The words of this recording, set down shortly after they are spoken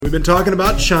We've been talking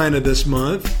about China this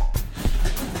month.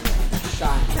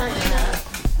 China.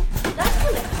 That's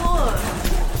kind of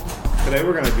cool. Today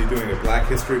we're going to be doing a Black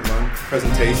History Month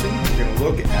presentation. We're going to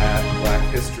look at Black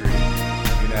history in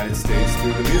the United States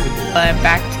through the musical. I'm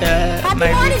back to my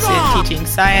roots in teaching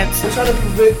science. We're trying to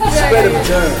prevent the spread of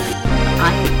germs.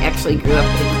 I actually grew up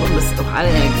in Columbus, Ohio,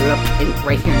 and I grew up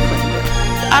right here in Clinton.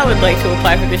 I would like to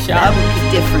apply for this job. That would be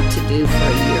different to do for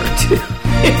a year or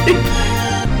two.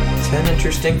 10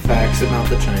 interesting facts about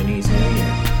the Chinese New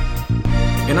Year.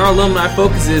 And our alumni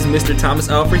focus is Mr. Thomas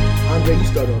Alfred. Andre, you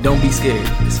start off. Don't be scared.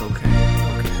 It's okay.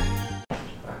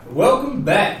 Welcome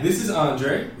back. This is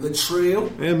Andre. Latrell.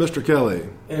 And Mr. Kelly.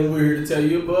 And we're here to tell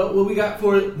you about what we got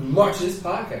for March's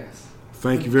podcast.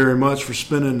 Thank you very much for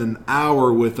spending an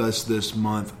hour with us this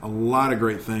month. A lot of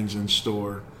great things in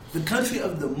store. The country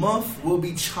of the month will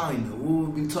be China. We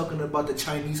will be talking about the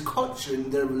Chinese culture and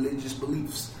their religious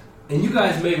beliefs. And you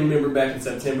guys may remember back in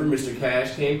September, Mr.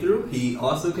 Cash came through. He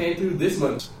also came through this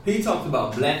month. He talked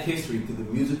about Black history through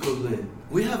the musical lens.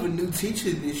 We have a new teacher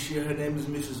this year. Her name is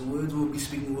Mrs. Woods. We'll be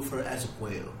speaking with her as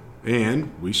well.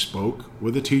 And we spoke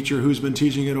with a teacher who's been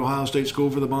teaching at Ohio State School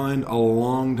for the Blind a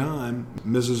long time,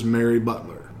 Mrs. Mary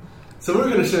Butler. So we're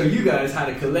going to show you guys how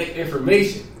to collect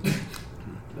information.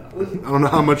 I don't know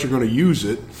how much you're going to use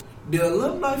it. The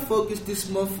alumni focus this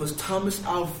month was Thomas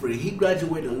Alfred. He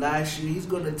graduated last year. He's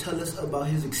going to tell us about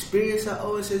his experience at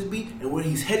OSSB and where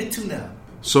he's headed to now.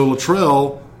 So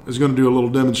Latrell is going to do a little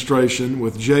demonstration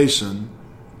with Jason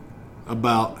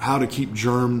about how to keep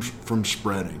germs from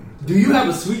spreading. Do you have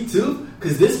a sweet tooth?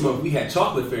 Because this month we had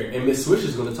Chocolate Fair, and Miss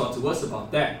Swisher's going to talk to us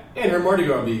about that and her Mardi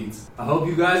Gras beads. I hope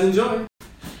you guys enjoy.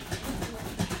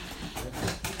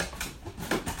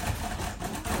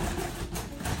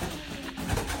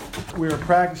 We are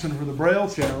practicing for the Braille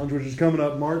Challenge, which is coming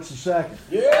up March the 2nd.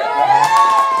 Yeah!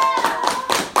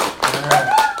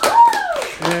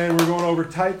 Right. And we're going over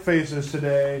typefaces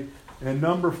today. And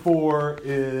number 4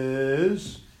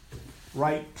 is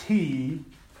write T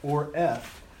or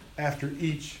F after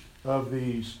each of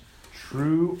these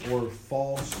true or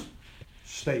false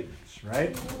statements,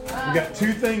 right? We got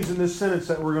 2 things in this sentence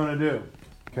that we're going to do,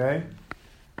 okay?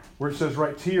 Where it says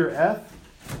write T or F,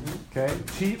 okay?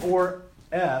 T or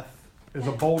F is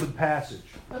a bolded passage.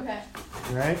 Okay.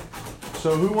 Right?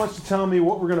 So who wants to tell me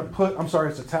what we're going to put? I'm sorry,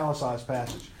 it's a italicized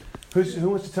passage. Who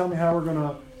wants to tell me how we're going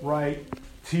to write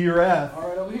T or F? All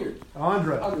right, over here.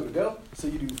 Andre. I'll do it. Go. So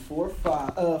you do 4,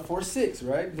 6,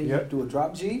 right? Then Yep. you do a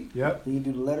drop G. Yep. Then you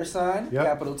do the letter sign, Yep.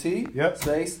 capital T, Yep.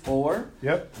 space, or.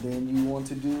 Yep. Then you want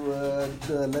to do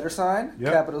the letter sign,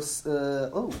 Yep.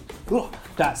 capital,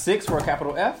 dot 6 for a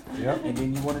capital F. Yep. And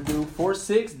then you want to do 4,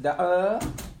 6,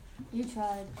 You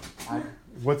tried.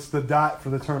 What's the dot for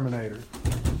the Terminator?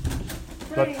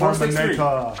 The 463.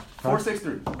 Terminator.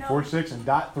 463. 4, 6, and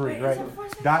dot 3, Wait, right? is it 4,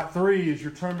 6? Dot 3 is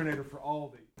your Terminator for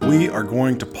all these. We are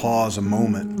going to pause a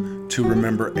moment to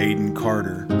remember Aiden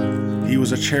Carter. He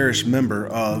was a cherished member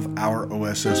of our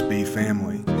OSSB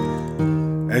family.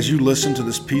 As you listen to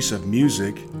this piece of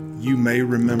music, you may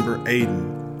remember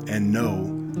Aiden and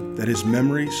know that his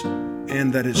memories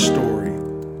and that his story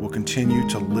will continue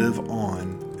to live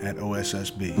on at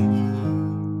OSSB.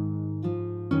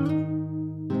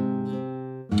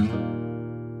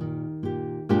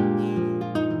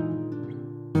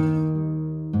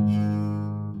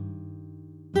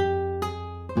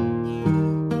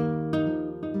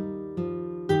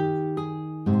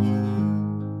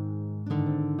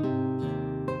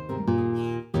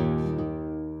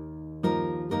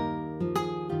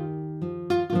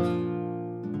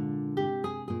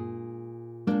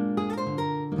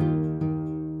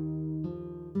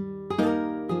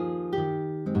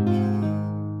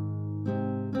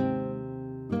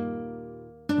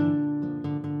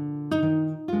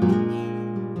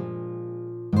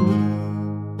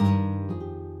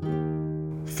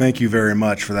 Thank you very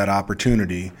much for that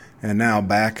opportunity. And now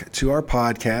back to our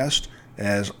podcast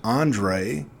as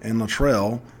Andre and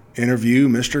Latrell interview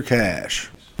Mr.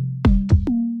 Cash.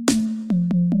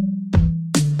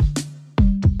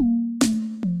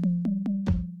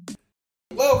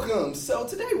 Welcome. So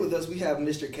today with us we have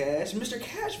Mr. Cash. Mr.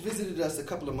 Cash visited us a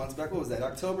couple of months back. What was that?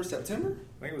 October, September?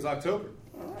 I think it was October.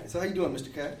 All right. So how you doing,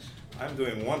 Mr. Cash? I'm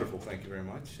doing wonderful, thank you very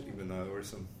much. Even though there were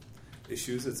some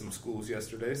issues at some schools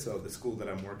yesterday, so the school that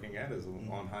I'm working at is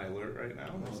on high alert right now.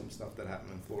 There's some stuff that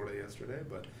happened in Florida yesterday,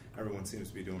 but everyone seems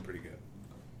to be doing pretty good.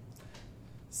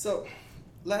 So,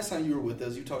 last time you were with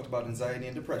us, you talked about anxiety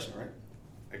and depression, right?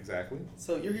 Exactly.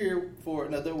 So you're here for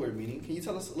another word meeting. Can you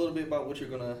tell us a little bit about what you're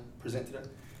going to present today?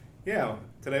 Yeah,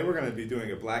 today we're going to be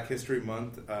doing a Black History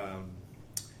Month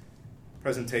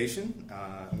presentation,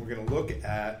 and we're going to look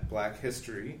at Black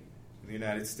history in the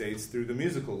United States through the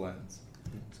musical lens.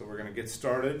 So we're going to get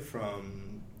started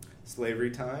from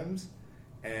slavery times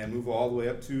and move all the way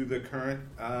up to the current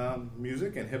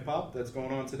music and hip-hop that's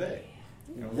going on today.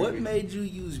 What made you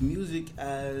use music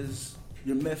as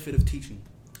your method of teaching?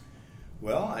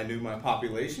 Well, I knew my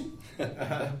population.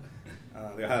 The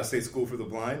Ohio State School for the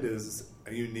Blind is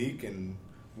a unique and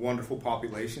wonderful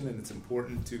population, and it's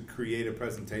important to create a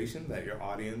presentation that your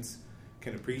audience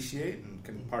can appreciate and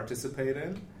can participate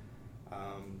in.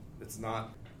 It's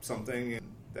not something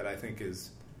that I think is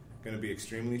going to be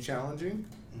extremely challenging.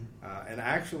 And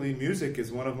actually, music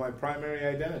is one of my primary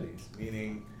identities,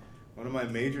 meaning one of my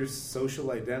major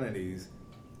social identities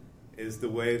is the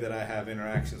way that I have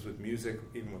interactions with music,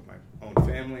 even with my own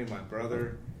family, my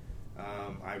brother.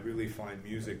 I really find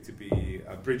music to be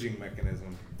a bridging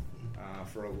mechanism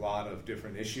for a lot of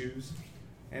different issues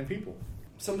and people.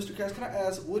 So, Mr. Cash, can I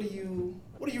ask, what are you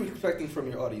expecting from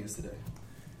your audience today?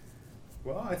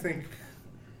 Well, I think,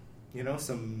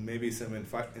 some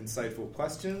insightful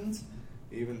questions,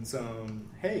 even some,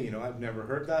 hey, I've never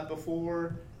heard that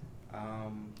before.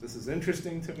 This is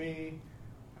interesting to me.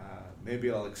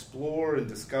 Maybe I'll explore and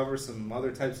discover some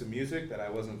other types of music that I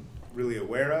wasn't really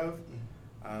aware of.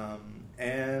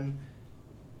 And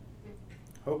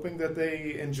hoping that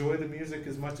they enjoy the music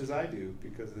as much as I do,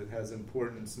 because it has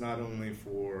importance not only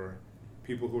for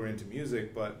people who are into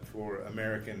music, but for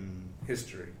American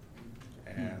history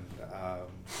and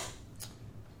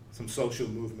some social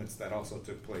movements that also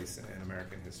took place in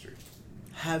American history.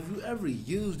 Have you ever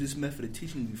used this method of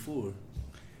teaching before?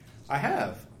 I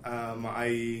have.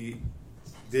 I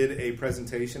did a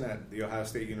presentation at The Ohio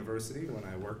State University when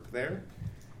I worked there.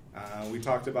 We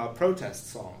talked about protest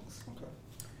songs. Okay.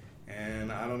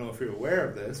 And I don't know if you're aware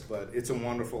of this, but It's a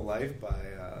Wonderful Life by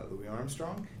Louis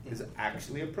Armstrong is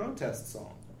actually a protest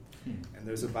song. And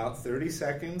there's about 30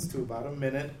 seconds to about a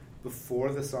minute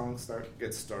before the song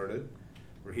gets started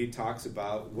where he talks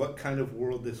about what kind of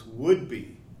world this would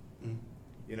be,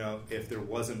 if there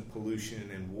wasn't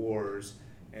pollution and wars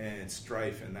and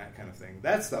strife and that kind of thing.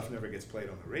 That stuff never gets played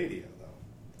on the radio, though.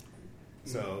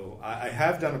 So I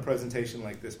have done a presentation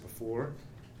like this before,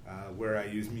 where I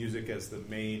use music as the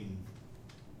main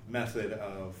method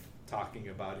of talking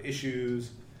about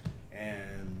issues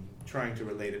and trying to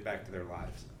relate it back to their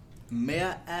lives. May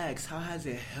I ask, how has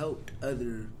it helped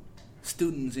other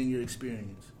students in your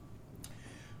experience?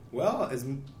 Well,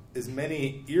 as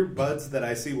many earbuds that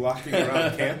I see walking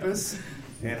around campus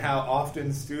and how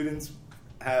often students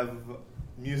have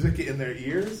music in their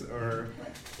ears, or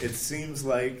it seems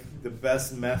like the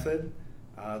best method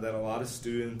that a lot of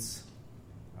students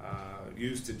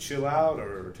use to chill out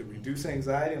or to reduce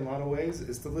anxiety in a lot of ways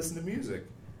is to listen to music.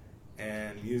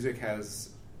 And music has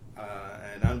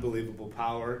an unbelievable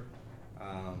power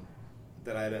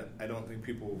that I don't think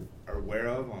people are aware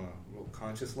of on a real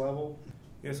conscious level.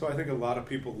 So I think a lot of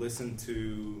people listen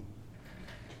to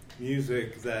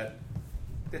music that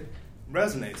it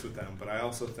resonates with them, but I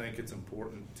also think it's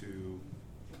important to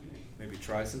maybe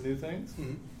try some new things,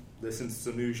 listen to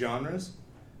some new genres.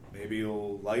 Maybe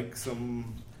you'll like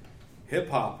some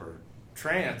hip-hop or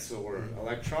trance or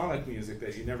electronic music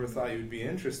that you never thought you'd be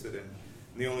interested in.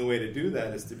 And the only way to do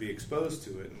that is to be exposed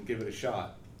to it and give it a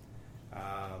shot.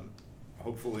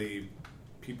 Hopefully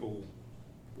people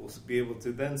will be able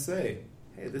to then say,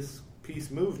 hey, this piece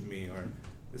moved me, or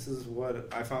this is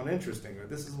what I found interesting, or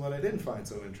this is what I didn't find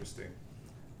so interesting.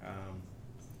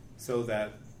 So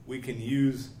that we can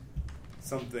use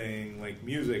something like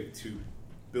music to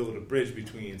build a bridge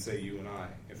between, say, you and I.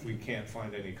 If we can't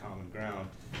find any common ground,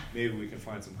 maybe we can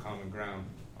find some common ground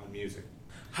on music.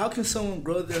 How can someone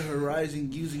grow their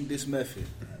horizon using this method?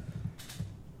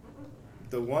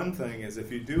 The one thing is,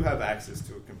 if you do have access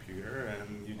to a computer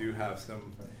and you do have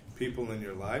some people in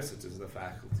your life, such as the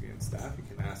faculty and staff, you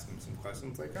can ask them some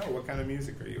questions like, oh, what kind of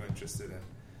music are you interested in?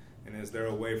 And is there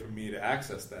a way for me to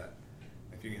access that?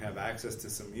 If you can have access to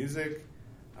some music,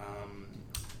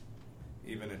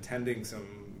 even attending some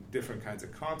different kinds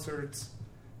of concerts,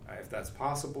 if that's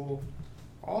possible.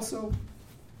 Also,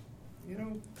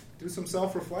 do some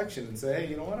self-reflection and say, hey,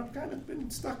 you know what, I've kind of been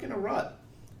stuck in a rut.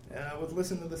 And I would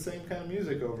listen to the same kind of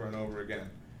music over and over again.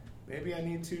 Maybe I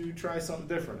need to try something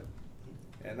different.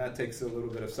 And that takes a little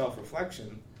bit of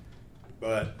self-reflection.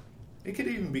 But it could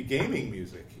even be gaming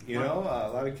music. A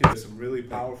lot of kids have some really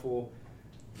powerful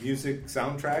music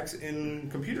soundtracks in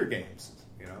computer games.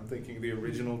 I'm thinking the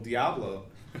original Diablo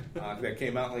that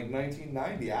came out in like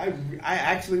 1990. I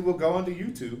actually will go onto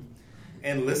YouTube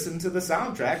and listen to the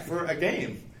soundtrack for a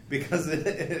game. because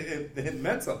it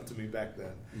meant something to me back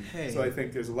then. Hey. So I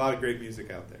think there's a lot of great music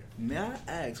out there. May I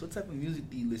ask, what type of music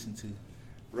do you listen to?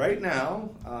 Right now,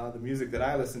 the music that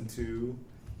I listen to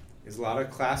is a lot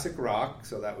of classic rock,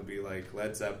 so that would be like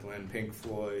Led Zeppelin, Pink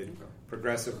Floyd,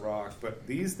 progressive rock. But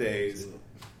these days,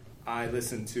 I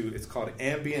listen to, it's called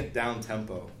ambient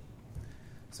downtempo.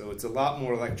 So it's a lot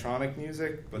more electronic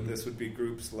music, but this would be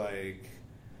groups like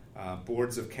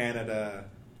Boards of Canada,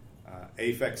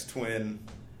 Aphex Twin,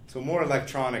 so more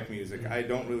electronic music. I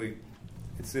don't really,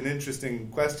 it's an interesting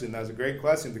question. That was a great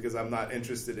question because I'm not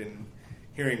interested in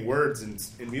hearing words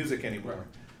in music anymore.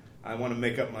 I want to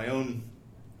make up my own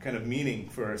kind of meaning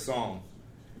for a song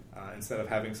instead of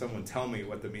having someone tell me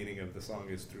what the meaning of the song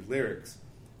is through lyrics.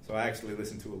 So I actually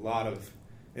listen to a lot of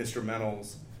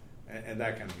instrumentals and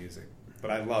that kind of music.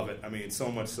 But I love it. I mean,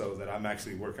 so much so that I'm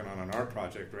actually working on an art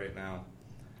project right now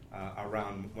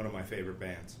around one of my favorite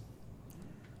bands.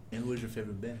 And who is your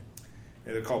favorite band?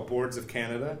 Yeah, they're called Boards of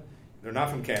Canada. They're not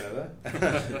from Canada.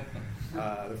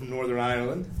 They're from Northern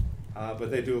Ireland.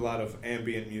 But they do a lot of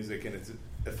ambient music, and it's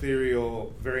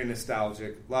ethereal, very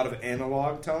nostalgic, a lot of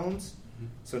analog tones,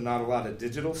 so not a lot of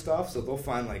digital stuff. So they'll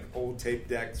find like old tape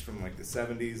decks from like the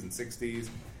 70s and 60s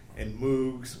and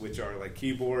Moogs, which are like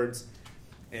keyboards,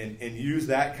 and use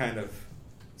that kind of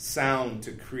sound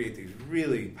to create these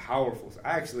really powerful.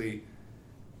 I actually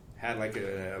had like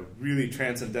a really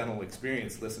transcendental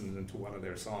experience listening to one of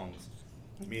their songs,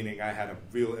 meaning I had a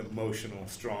real emotional,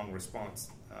 strong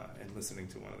response in listening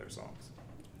to one of their songs.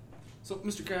 So,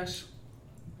 Mr. Cash,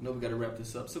 I know we got to wrap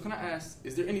this up. So can I ask,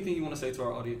 is there anything you want to say to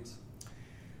our audience?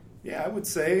 Yeah, I would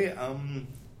say,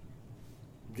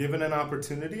 given an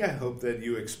opportunity, I hope that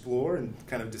you explore and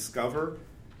kind of discover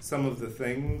some of the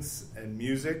things and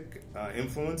music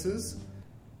influences,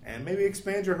 and maybe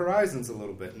expand your horizons a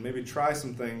little bit, and maybe try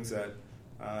some things that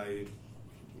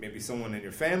maybe someone in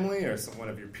your family or one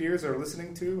of your peers are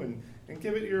listening to, and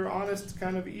give it your honest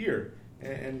kind of ear,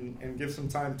 and give some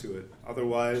time to it.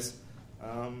 Otherwise,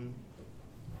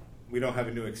 we don't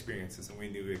have new experiences, and we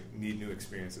need new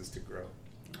experiences to grow.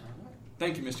 All right.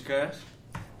 Thank you, Mr. Cash.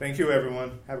 Thank you,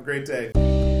 everyone. Have a great day.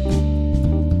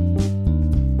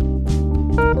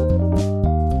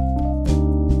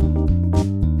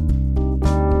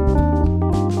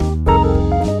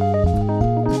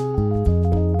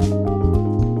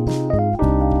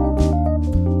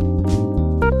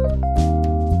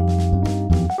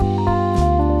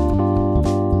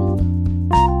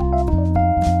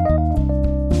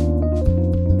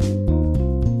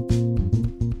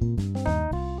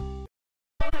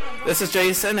 This is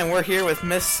Jason, and we're here with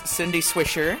Miss Cindy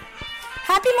Swisher.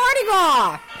 Happy Mardi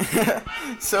Gras!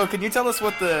 So, can you tell us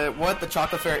what the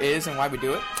chocolate fair is and why we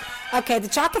do it? Okay, the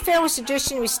chocolate fair was a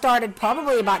tradition we started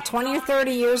probably about 20 or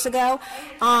 30 years ago.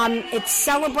 It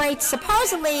celebrates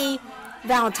supposedly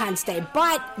Valentine's Day,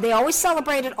 but they always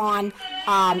celebrate it on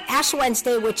Ash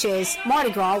Wednesday, which is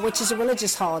Mardi Gras, which is a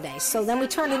religious holiday. So then we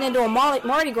turned it into a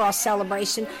Mardi Gras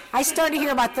celebration. I started here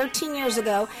about 13 years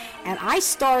ago, and I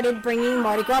started bringing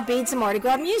Mardi Gras beads and Mardi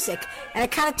Gras music, and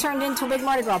it kind of turned into a big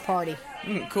Mardi Gras party.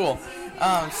 Cool.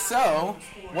 So,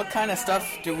 what kind of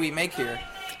stuff do we make here?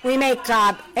 We make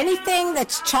anything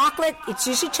that's chocolate. It's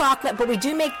usually chocolate, but we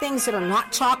do make things that are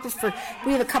not chocolate.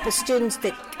 We have a couple students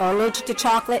that are allergic to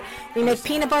chocolate. We make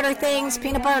peanut butter things,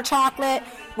 peanut butter chocolate.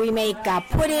 We make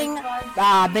pudding,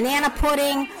 banana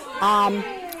pudding.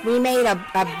 We made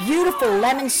a beautiful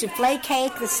lemon souffle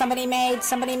cake that somebody made.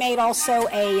 Somebody made also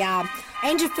a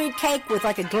angel food cake with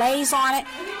like a glaze on it.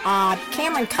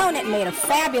 Cameron Conant made a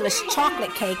fabulous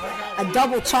chocolate cake, a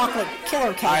double chocolate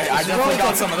killer cake. I definitely really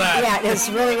got some of that. Yeah, it's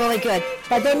really, really good.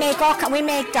 But they make we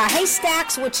make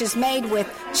haystacks, which is made with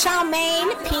chow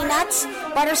mein, peanuts,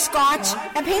 butterscotch,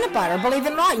 and peanut butter. Believe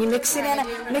it or not, you mix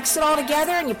it all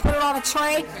together, and you put it on a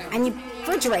tray, and you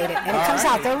refrigerate it, and it comes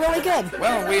out. They're really good.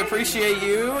 Well, we appreciate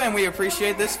you, and we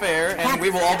appreciate this fair, and we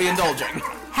will all be indulging.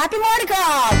 Happy Mardi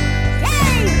Gras!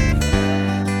 Yay!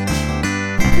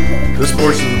 This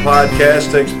portion of the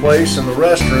podcast takes place in the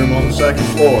restroom on the second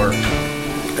floor,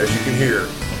 as you can hear.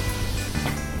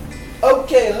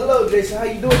 Okay, hello Jason. How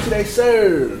you doing today,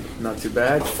 sir? Not too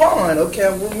bad. Fine. Okay,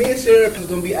 well, me and Sarah is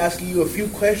going to be asking you a few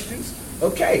questions.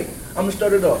 Okay, I'm going to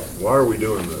start it off. Why are we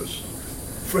doing this?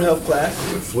 For health class.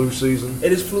 Is it flu season?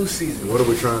 It is flu season. What are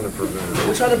we trying to prevent?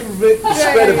 We're trying to prevent the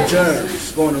spread of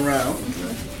germs going around.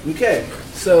 Okay,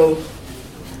 so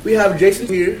we have Jason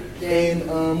here, and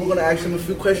we're going to ask him a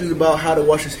few questions about how to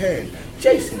wash his hands.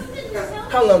 Jason,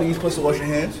 how long are you supposed to wash your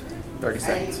hands? 30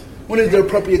 seconds. When is the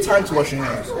appropriate time to wash your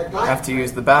hands? You have to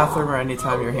use the bathroom or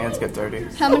anytime your hands get dirty.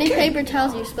 How many paper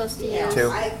towels are you supposed to use?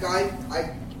 2.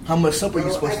 How much soap are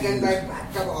you supposed to use?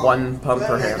 1 pump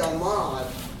per hand.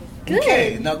 Good.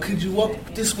 Okay, now could you walk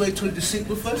this way toward the sink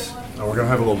with us? Now we're going to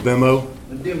have a little demo.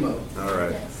 A demo. All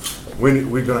right.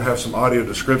 We're going to have some audio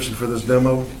description for this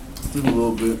demo. A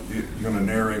little bit. You're going to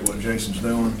narrate what Jason's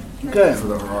doing Okay.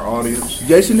 for our audience.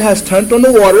 Jason has turned on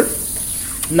the water.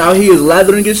 Now he is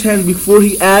lathering his hands before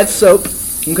he adds soap.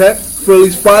 Okay? For at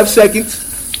least 5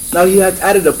 seconds. Now he has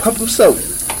added a pump of soap.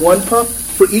 1 pump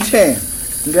for each hand.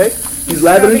 Okay? He's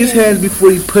lathering his hands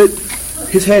before he put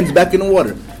his hands back in the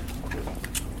water.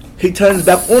 He turns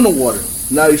back on the water.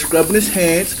 Now he's scrubbing his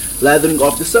hands, lathering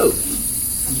off the soap.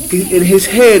 In his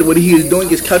head, what he is doing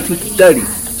is counting to 30.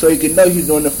 So he can know he's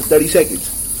doing it for 30 seconds.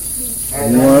 1,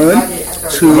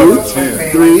 2,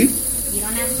 3.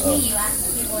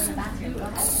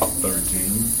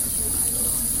 13.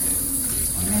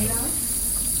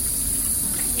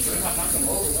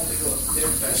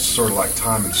 It's sort of like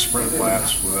timing sprint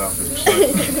laps without the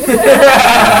excitement.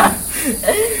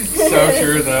 So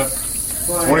true, though.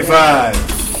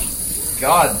 25.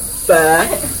 God.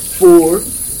 5, 4,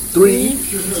 3,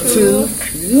 2,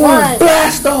 1.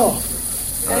 Blast off!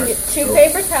 And get 2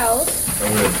 paper towels.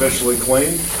 And we're officially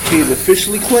clean. He is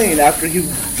officially clean after he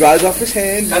dries off his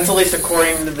hands. That's at least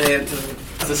according to the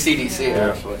CDC,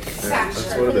 actually.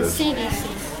 That's what it is. CDC.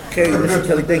 Okay, Mr.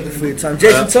 Kelly, thank you for your time.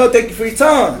 Jason Todd, thank you for your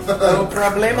time. No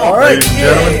problemo. All right. Ladies and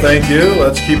gentlemen, thank you.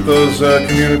 Let's keep those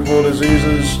communicable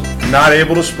diseases not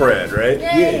able to spread, right?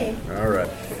 Yay. All right.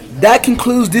 That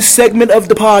concludes this segment of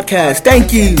the podcast.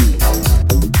 Thank you.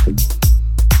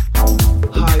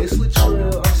 Hi, it's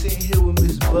Latrell. I'm sitting here with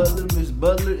Miss Butler. Miss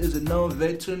Butler is a known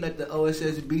veteran at the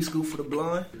OSSB School for the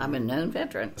Blind. I'm a known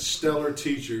veteran. Stellar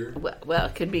teacher. Well,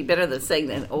 it could be better than saying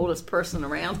the oldest person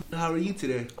around. How are you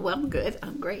today? Well, I'm good.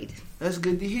 I'm great. That's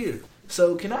good to hear.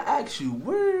 So, can I ask you,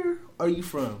 where are you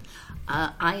from?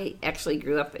 I actually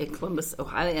grew up in Columbus,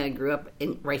 Ohio, and I grew up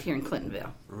right here in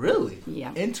Clintonville. Really?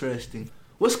 Yeah. Interesting.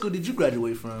 What school did you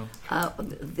graduate from?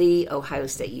 The Ohio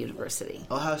State University.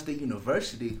 Ohio State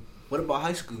University. What about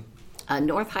high school?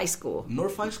 North High School.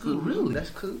 North High School? Mm-hmm. Really? That's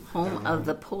cool. Home of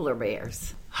the polar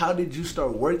bears. How did you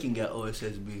start working at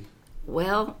OSSB?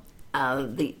 Well,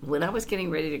 when I was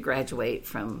getting ready to graduate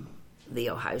from the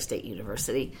Ohio State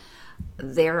University,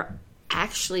 there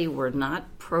actually were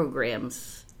not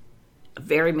programs,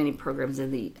 very many programs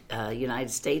in the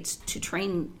United States to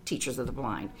train teachers of the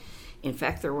blind. In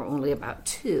fact, there were only about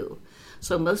 2.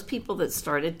 So most people that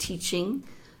started teaching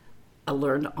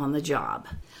learned on the job.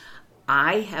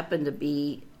 I happened to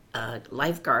be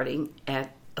lifeguarding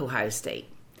at Ohio State.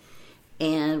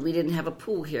 And we didn't have a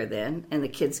pool here then, and the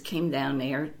kids came down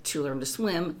there to learn to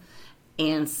swim,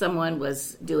 and someone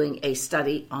was doing a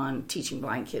study on teaching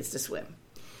blind kids to swim.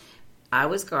 I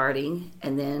was guarding,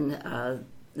 and then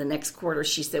the next quarter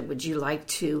she said, would you like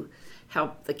to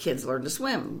help the kids learn to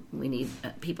swim? We need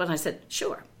people. And I said,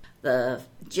 sure. The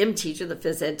gym teacher, the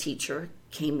phys ed teacher,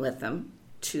 came with them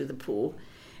to the pool,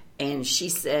 and she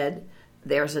said,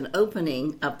 there's an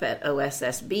opening up at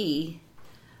OSSB.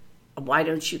 Why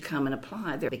don't you come and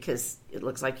apply there? Because it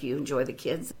looks like you enjoy the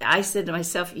kids. I said to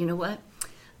myself, you know what?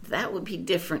 That would be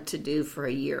different to do for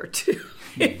a year or 2.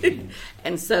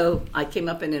 And so I came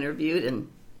up and interviewed,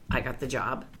 and I got the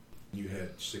job. You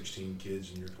had 16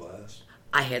 kids in your class?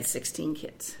 I had 16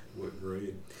 kids. What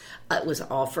grade? It was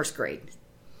all first grade.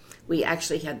 We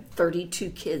actually had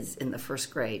 32 kids in the first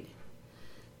grade.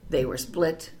 They were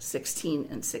split 16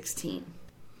 and 16.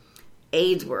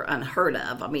 Aides were unheard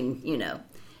of. I mean, you know,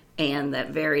 and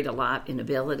that varied a lot in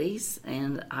abilities.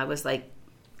 And I was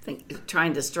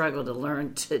trying to struggle to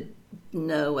learn to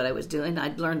know what I was doing.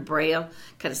 I'd learned Braille,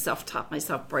 kind of self-taught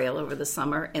myself Braille over the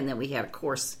summer. And then we had a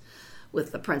course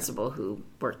with the principal who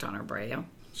worked on our Braille.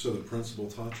 So the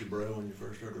principal taught you Braille when you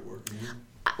first started working here?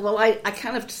 Well, I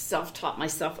kind of self-taught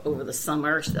myself over the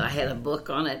summer. I had a book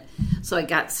on it. So I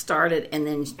got started, and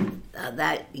then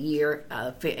that year,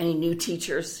 for any new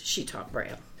teachers, she taught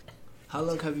Braille. How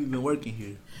long have you been working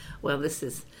here? Well, this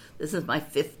is my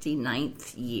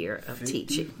 59th year of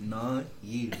teaching. 59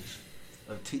 years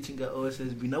of teaching at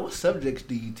OSSB. Now, what subjects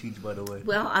do you teach, by the way?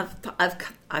 Well,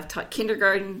 I've taught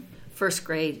kindergarten, first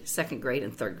grade, second grade,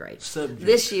 and third grade. Subjects.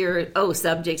 This year,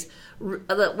 subjects.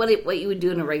 What you would do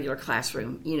in a regular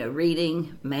classroom. You know,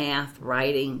 reading, math,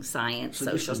 writing, science,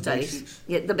 social studies. Basics?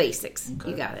 Yeah, the basics. Okay.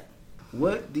 You got it.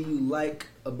 What do you like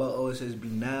about OSSB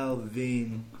now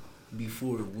than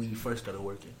before we first started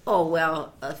working? Oh,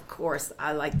 well, of course,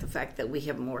 I like the fact that we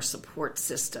have more support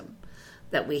system,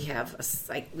 that we have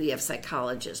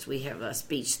psychologists, we have a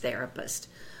speech therapist,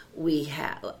 we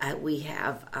have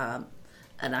an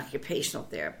occupational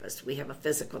therapist, we have a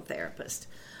physical therapist.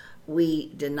 we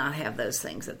did not have those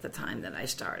things at the time that I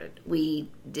started. We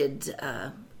did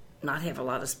not have a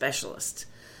lot of specialists,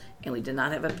 and we did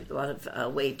not have a lot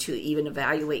of way to even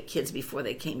evaluate kids before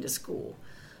they came to school.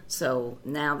 So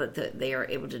now that they are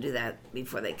able to do that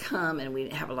before they come, and we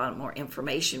have a lot more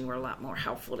information, we're a lot more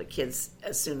helpful to kids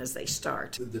as soon as they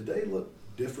start. Did the day look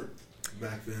different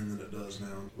back then than it does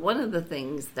now? One of the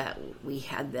things that we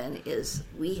had then is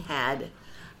we had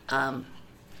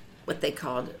what they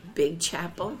called Big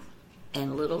Chapel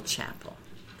and Little Chapel,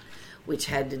 which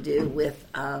had to do with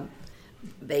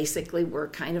basically we're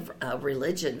kind of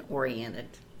religion oriented,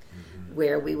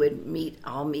 where we would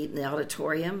all meet in the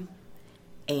auditorium,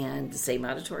 and the same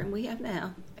auditorium we have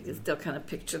now. I can still kind of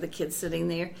picture the kids sitting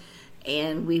there,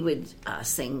 and we would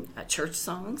sing church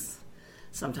songs.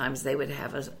 Sometimes they would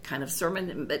have a kind of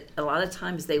sermon, but a lot of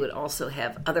times they would also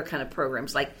have other kind of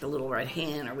programs like the Little Red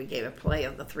Hen, or we gave a play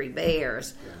of the Three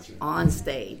Bears on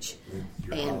stage.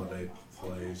 Your holiday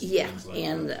plays. Yeah, like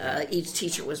and that. Each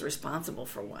teacher was responsible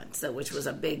for one, so which was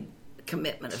a big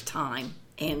commitment of time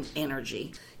and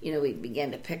energy. We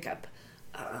began to pick up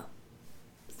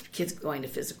kids going to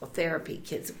physical therapy,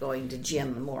 kids going to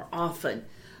gym more often,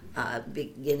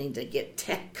 beginning to get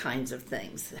tech kinds of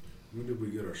things. When did we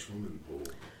get our swimming pool?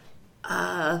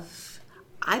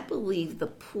 I believe the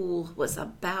pool was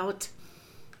about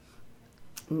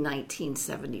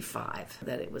 1975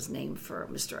 that it was named for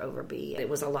Mr. Overby. It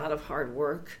was a lot of hard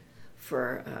work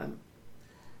for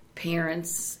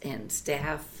parents and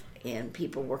staff and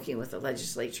people working with the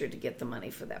legislature to get the money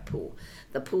for that pool.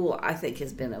 The pool, I think,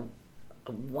 has been a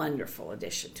wonderful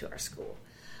addition to our school.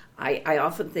 I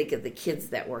often think of the kids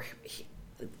that were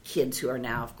kids who are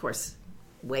now, of course,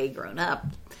 way grown up,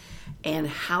 and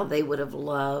how they would have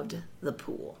loved the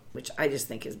pool, which I just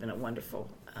think has been a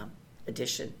wonderful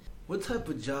addition. What type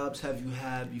of jobs have you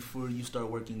had before you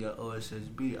start working at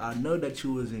OSSB? I know that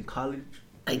you was in college.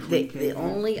 The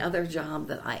only other job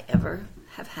that I ever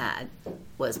have had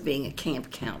was being a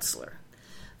camp counselor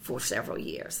for several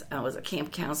years. I was a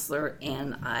camp counselor,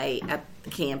 and at the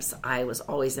camps I was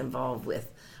always involved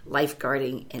with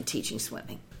lifeguarding and teaching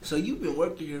swimming. So you've been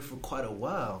working here for quite a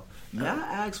while. May I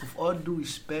ask, with all due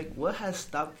respect, what has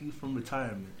stopped you from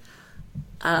retirement?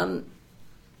 I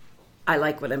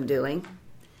like what I'm doing,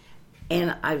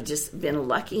 and I've just been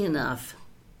lucky enough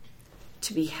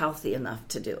to be healthy enough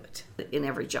to do it. In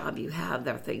every job you have,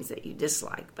 there are things that you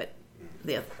dislike, but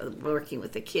working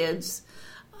with the kids,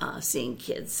 seeing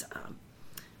kids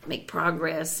make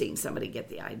progress, seeing somebody get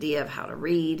the idea of how to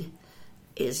read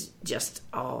is just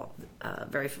all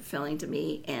very fulfilling to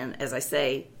me. And as I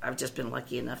say, I've just been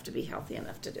lucky enough to be healthy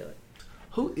enough to do it.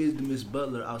 Who is the Miss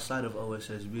Butler outside of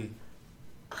OSSB?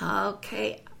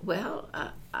 Okay, well,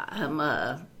 I'm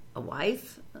a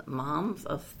wife, a mom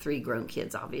of 3 grown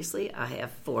kids, obviously. I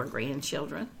have 4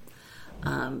 grandchildren.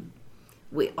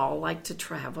 We all like to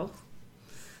travel.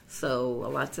 So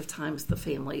lots of times the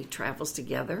family travels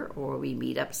together, or we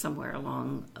meet up somewhere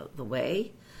along the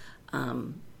way.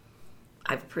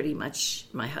 I've pretty much,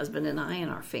 my husband and I and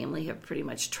our family have pretty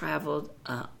much traveled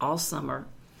all summer,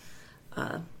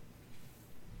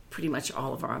 pretty much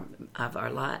all of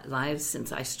our lives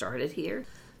since I started here.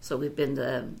 So we've been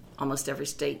to almost every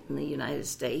state in the United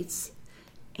States,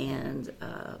 and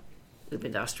we've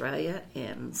been to Australia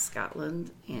and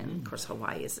Scotland, and of course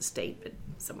Hawaii is a state, but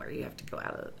somewhere you have to go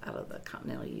out of the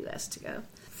continental U.S. to go.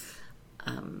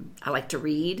 I like to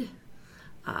read.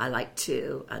 I like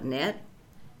to knit.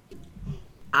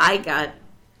 I got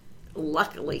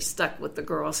luckily stuck with the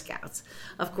Girl Scouts,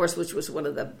 of course, which was one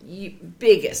of the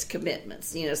biggest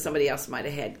commitments. Somebody else might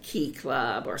have had Key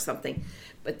Club or something,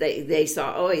 but they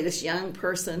saw, this young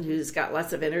person who's got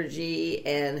lots of energy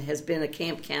and has been a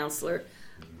camp counselor,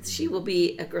 she will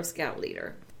be a Girl Scout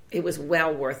leader. It was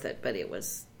well worth it, but it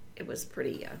was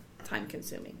pretty time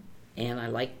consuming. And I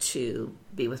like to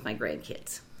be with my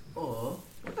grandkids. Oh,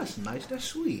 that's nice. That's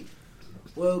sweet.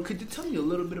 Well, could you tell me a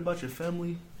little bit about your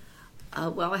family?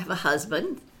 Well, I have a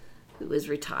husband who is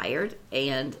retired,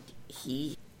 and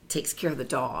he takes care of the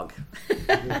dog.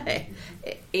 And I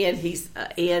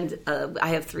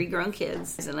have 3 grown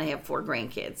kids, and I have 4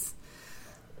 grandkids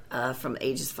from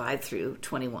ages 5 through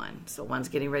 21. So one's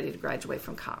getting ready to graduate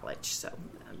from college, so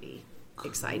that'll be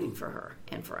exciting for her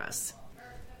and for us.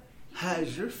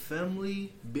 Has your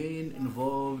family been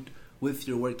involved with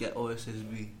your work at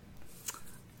OSSB?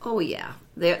 Oh yeah,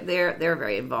 they're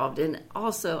very involved, and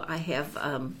also I have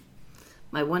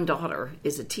my one daughter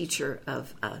is a teacher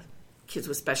of kids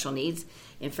with special needs.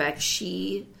 In fact,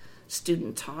 she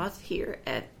student taught here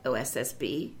at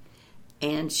OSSB,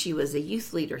 and she was a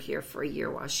youth leader here for a year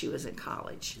while she was in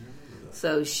college.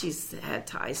 So she's had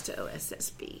ties to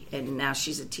OSSB, and now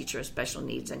she's a teacher of special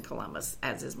needs in Columbus,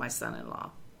 as is my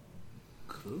son-in-law.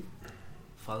 Cool.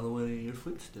 Following in your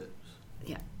footsteps.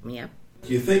 Yeah.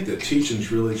 Do you think that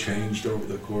teaching's really changed over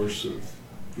the course of,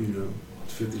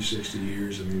 50, 60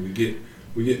 years? I mean,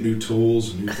 we get new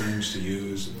tools and new things to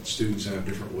use, and students have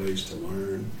different ways to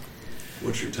learn.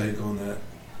 What's your take on that?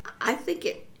 I think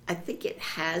it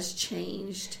has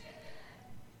changed,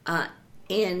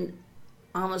 and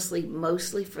honestly,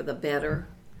 mostly for the better.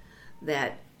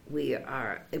 That we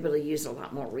are able to use a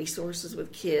lot more resources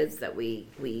with kids. That we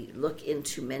look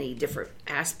into many different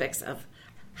aspects of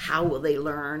how will they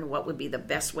learn, what would be the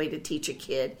best way to teach a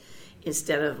kid,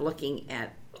 instead of looking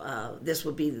at this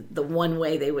would be the one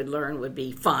way they would learn would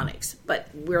be phonics. But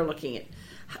we're looking at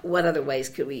what other ways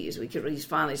could we use. We could use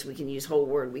phonics, we can use whole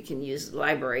word, we can use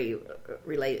library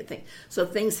related things. So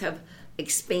things have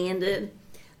expanded,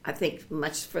 I think,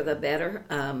 much for the better.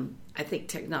 I think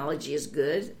technology is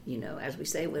good, as we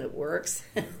say, when it works.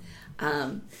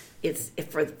 It's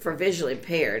for visually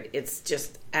impaired, it's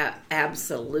just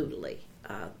absolutely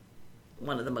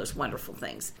one of the most wonderful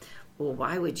things. Well,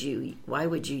 why would you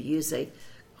use a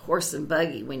horse and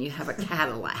buggy when you have a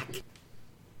Cadillac?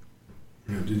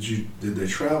 Did they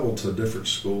travel to different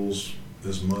schools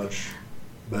as much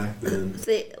back then?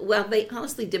 They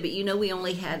honestly did, but we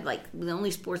only had the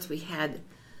only sports we had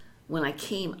when I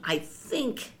came, I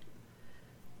think,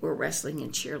 were wrestling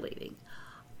and cheerleading.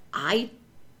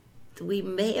 We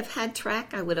may have had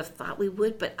track. I would have thought we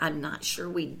would, but I'm not sure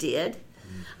we did.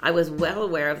 I was well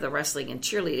aware of the wrestling and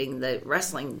cheerleading. The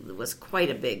wrestling was quite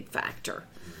a big factor.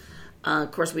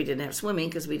 Of course, we didn't have swimming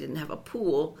because we didn't have a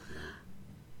pool.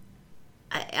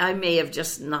 I may have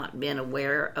just not been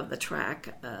aware of the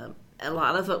track. A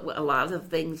lot of the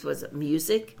things was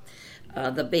music.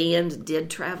 The band did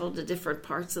travel to different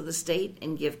parts of the state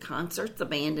and give concerts, the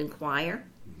band and choir.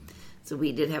 So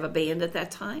we did have a band at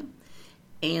that time.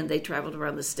 And they traveled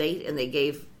around the state and they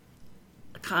gave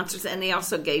concerts, and they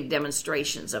also gave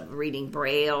demonstrations of reading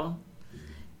Braille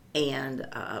and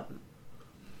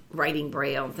writing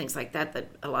Braille and things like that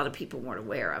a lot of people weren't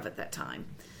aware of at that time.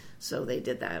 So they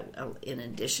did that in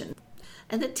addition.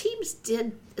 And the teams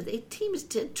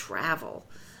did travel.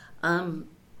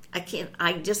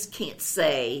 I just can't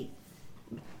say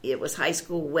it was high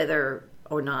school whether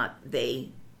or not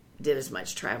they did as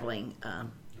much traveling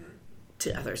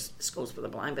to other schools for the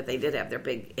blind, but they did have their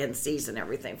big NCs and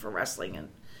everything for wrestling and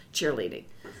cheerleading.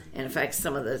 And in fact,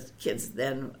 some of the kids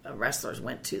then, wrestlers,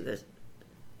 went to the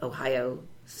Ohio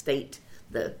State,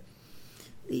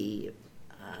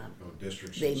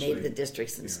 districts. They made the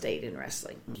districts and state in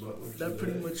wrestling. That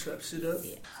pretty much wraps it up.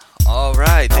 Yeah. All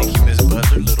right, thank you, Ms.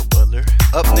 Butler, Little Butler.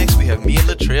 Up next, we have me and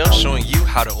Latrell showing you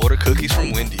how to order cookies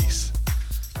from Wendy's.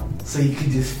 So you can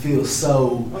just feel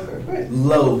so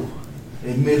low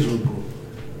and miserable.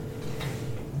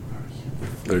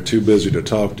 They're too busy to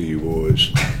talk to you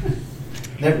boys.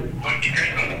 Never.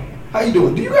 How you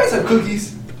doing? Do you guys have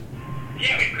cookies?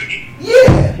 Yeah, we have cookies.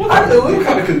 Yeah. What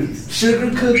kind of cookies?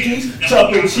 Sugar cookies,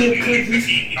 chocolate chip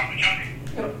cookies.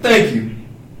 Thank you.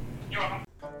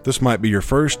 This might be your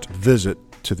first visit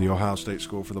to the Ohio State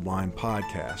School for the Blind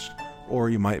podcast, or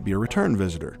you might be a return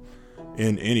visitor.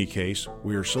 In any case,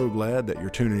 we are so glad that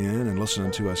you're tuning in and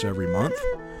listening to us every month.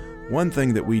 One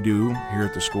thing that we do here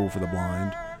at the School for the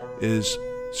Blind is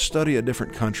study a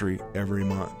different country every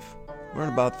month.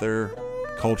 Learn about their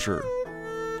culture,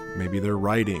 maybe their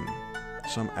writing,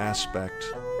 some aspect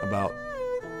about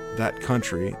that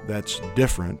country that's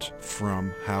different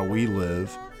from how we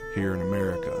live here in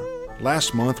America.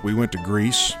 Last month we went to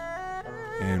Greece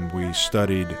and we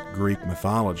studied Greek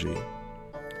mythology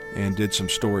and did some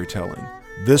storytelling.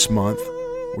 This month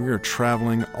we are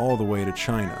traveling all the way to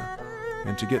China.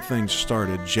 And to get things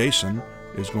started, Jason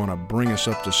is going to bring us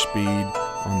up to speed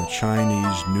on the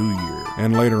Chinese New Year.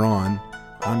 And later on,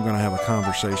 I'm going to have a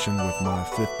conversation with my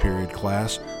 5th period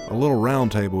class, a little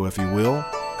round table, if you will,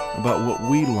 about what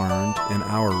we learned in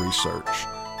our research.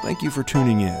 Thank you for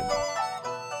tuning in.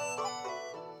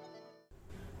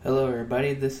 Hello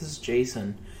everybody, this is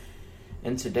Jason,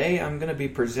 and today I'm going to be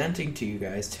presenting to you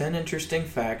guys 10 interesting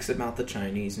facts about the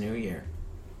Chinese New Year.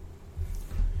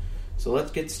 So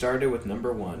let's get started with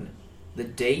number 1. The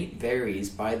date varies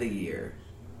by the year,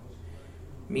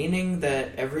 meaning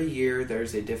that every year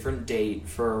there's a different date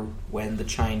for when the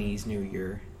Chinese New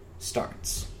Year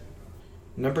starts.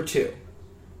 Number 2.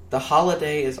 The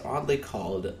holiday is oddly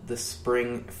called the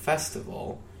Spring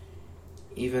Festival,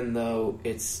 even though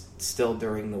it's still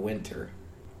during the winter.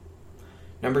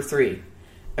 Number 3.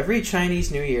 Every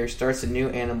Chinese New Year starts a new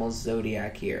animal's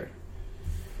zodiac year.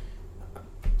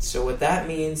 So what that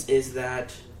means is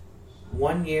that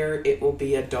 1 year it will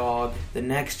be a dog, the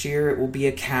next year it will be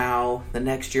a cow, the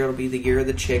next year it'll be the year of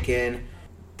the chicken.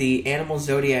 The animal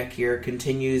zodiac year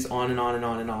continues on and on and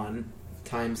on and on,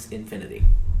 times infinity,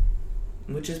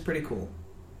 which is pretty cool.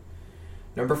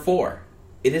 Number 4,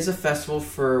 it is a festival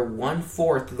for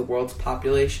 1/4 of the world's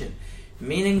population,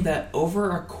 meaning that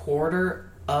over a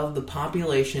quarter of the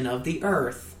population of the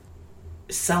Earth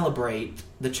celebrate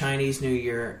the Chinese New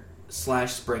Year /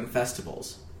 Spring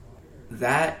Festivals.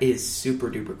 That is super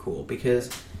duper cool, because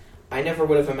I never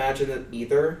would have imagined it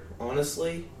either,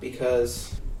 honestly,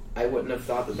 because I wouldn't have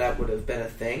thought that that would have been a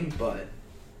thing, but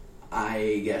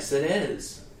I guess it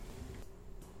is.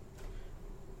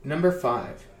 Number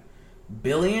 5.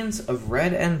 Billions of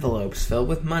red envelopes filled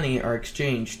with money are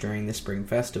exchanged during the Spring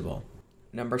Festival.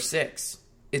 Number 6.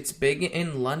 It's big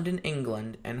in London,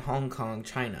 England, and Hong Kong,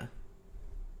 China.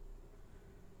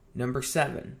 Number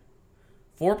 7.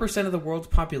 4% of the world's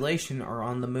population are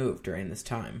on the move during this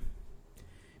time.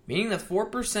 Meaning that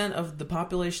 4% of the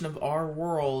population of our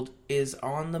world is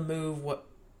on the move,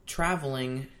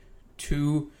 traveling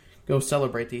to go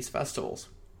celebrate these festivals.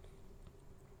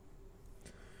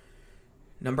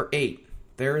 Number 8.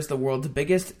 There is the world's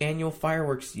biggest annual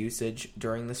fireworks usage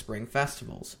during the spring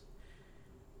festivals.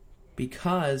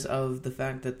 Because of the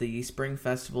fact that the spring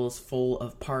festival is full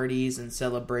of parties and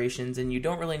celebrations, and you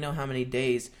don't really know how many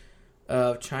days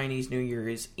of Chinese New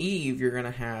Year's Eve you're going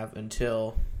to have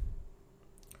until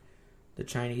the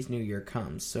Chinese New Year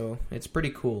comes. So it's pretty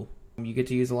cool. You get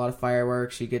to use a lot of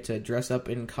fireworks, you get to dress up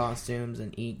in costumes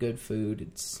and eat good food.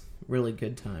 It's a really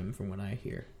good time from what I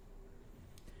hear.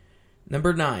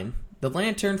 Number 9. The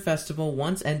Lantern Festival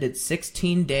once ended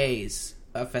 16 days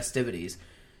of festivities.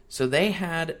 So they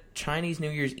had Chinese New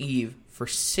Year's Eve for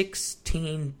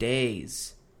 16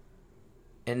 days.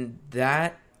 And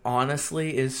that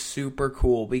honestly is super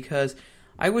cool, because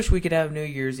I wish we could have New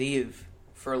Year's Eve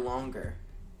for longer.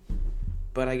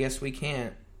 But I guess we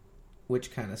can't,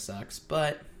 which kind of sucks.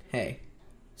 But hey,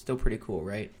 still pretty cool,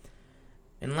 right?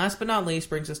 And last but not least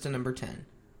brings us to number 10.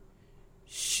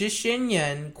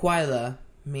 Shixinyan Kuaila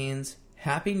means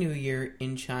Happy New Year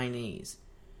in Chinese.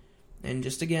 And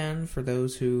just again, for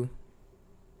those who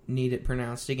need it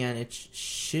pronounced again, it's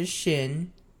Shixinyan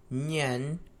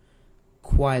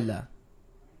Kuaila.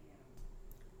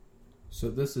 So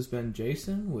this has been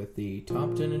Jason with the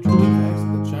top 10 and trivia facts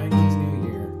of the Chinese New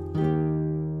Year.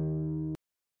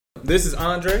 This is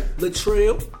Andre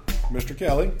Latrell, Mr.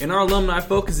 Kelly, and our alumni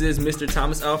focus is Mr.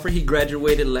 Thomas Alfred. He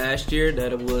graduated last year.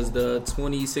 That was the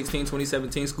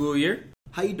 2016-2017 school year.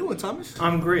 How you doing, Thomas?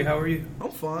 I'm great. How are you?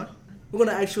 I'm fine. We're going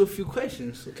to ask you a few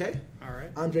questions, okay? All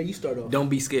right. Andre, you start off. Don't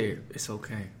be scared. It's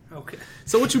okay. Okay.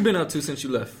 So what you been up to since you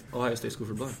left Ohio State School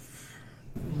for the Blind?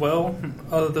 Well,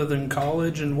 other than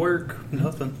college and work,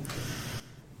 nothing.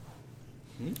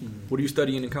 What are you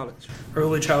studying in college?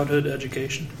 Early childhood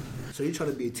education. So you're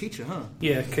trying to be a teacher, huh?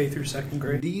 Yeah, K through 2nd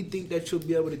grade. Do you think that you'll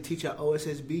be able to teach at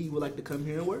OSSB? You would like to come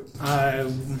here and work?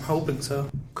 I'm hoping so.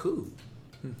 Cool.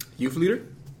 Youth leader?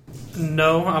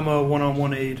 No, I'm a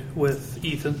one-on-one aide with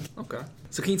Ethan. Okay.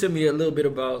 So can you tell me a little bit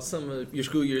about some of your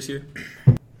school years here?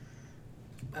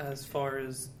 As far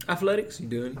as athletics, you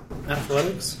doing?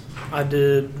 Athletics? I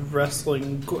did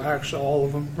wrestling, actually all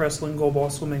of them. Wrestling,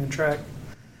 goalball, swimming, and track.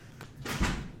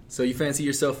 So you fancy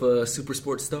yourself a super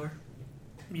sports star?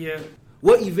 Yeah.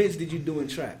 What events did you do in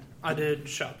track? I did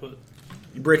shot put.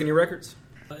 You breaking your records?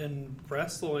 In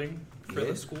wrestling for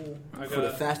the school. I for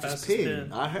the fastest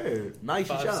pin. I heard. Nice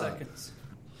 5 job. seconds.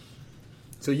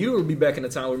 So you will be back in the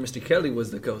time where Mr. Kelly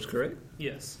was the coach, correct?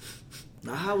 Yes.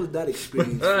 Now, how was that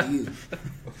experience for you?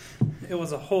 It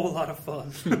was a whole lot of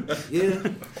fun.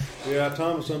 Yeah. Yeah,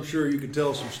 Thomas, I'm sure you could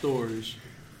tell some stories.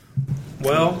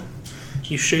 Well,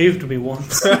 you shaved me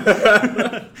once.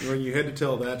 When you had to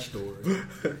tell that story.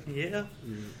 Yeah.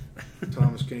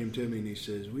 Thomas came to me and he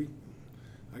says,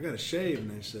 I got a shave.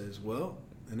 And he says, well,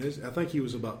 and I think he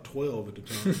was about 12 at the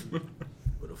time.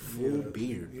 With a full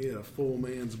beard. Yeah, a full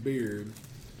man's beard.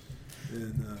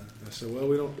 And I said, well,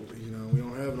 we don't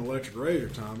have an electric razor,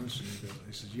 Thomas. And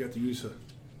he says, you have to use a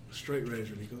straight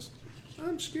razor. And he goes,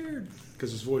 I'm scared.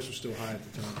 Because his voice was still high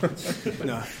at the time.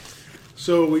 No.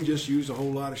 So we just used a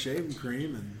whole lot of shaving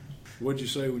cream. And what'd you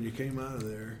say when you came out of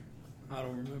there? I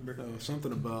don't remember.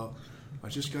 Something about, I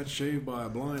just got shaved by a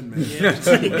blind man.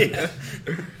 Yeah.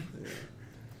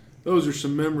 Those are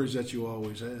some memories that you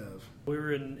always have. We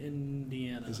were in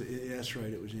Indiana. That's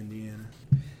right, it was Indiana.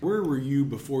 Where were you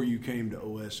before you came to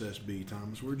OSSB,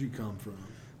 Thomas? Where'd you come from?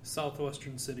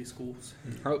 Southwestern City Schools.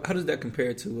 How does that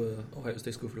compare to Ohio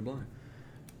State School for the Blind?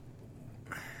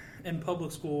 In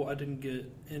public school, I didn't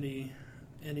get any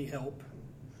help.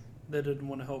 they didn't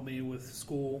want to help me with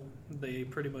school. They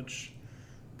pretty much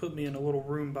put me in a little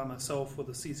room by myself with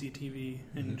a CCTV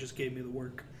and just gave me the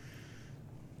work.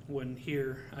 When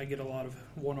here, I get a lot of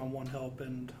one-on-one help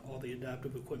and all the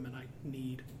adaptive equipment I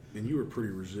need. And you were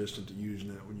pretty resistant to using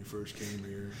that when you first came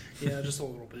here. Yeah, just a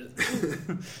little bit.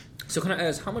 So can I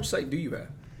ask, how much sight do you have?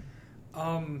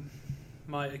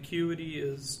 My acuity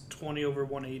is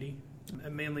 20/180.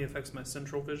 It mainly affects my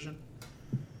central vision.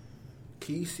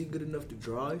 Can you see good enough to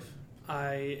drive?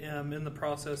 I am in the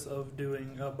process of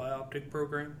doing a bioptic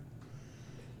program,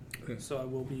 so I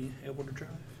will be able to drive.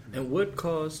 And what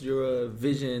caused your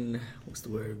vision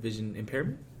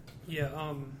impairment?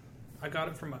 Yeah, I got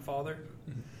it from my father.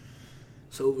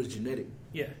 So it was genetic?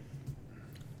 Yeah.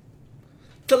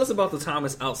 Tell us about the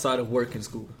Thomas outside of work and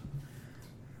school.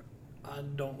 I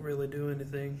don't really do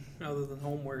anything other than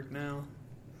homework now.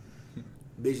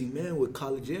 Busy man with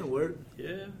college and work.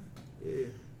 Yeah. Yeah.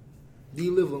 Do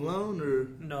you live alone or?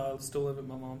 No, I still live at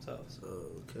my mom's house.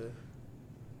 Oh, okay.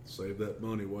 Save that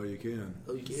money while you can.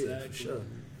 Oh, yeah, exactly. For sure.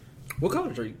 What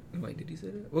college are you? Wait, did he say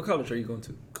that? What college are you going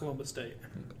to? Columbus State.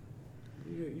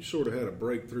 Yeah, you sort of had a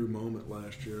breakthrough moment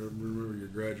last year. I remember your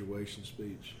graduation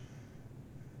speech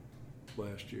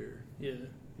last year. Yeah.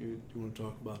 You want to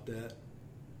talk about that?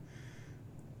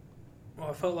 Well,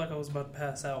 I felt like I was about to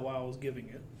pass out while I was giving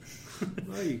it.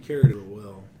 Well, you carried it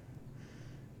well.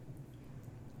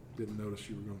 Didn't notice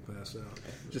you were going to pass out.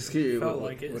 Just curious. Felt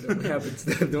like it. What happens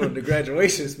during the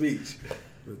graduation speech?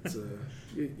 But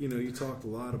you talked a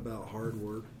lot about hard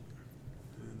work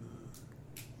and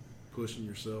pushing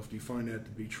yourself. Do you find that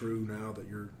to be true now that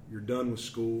you're done with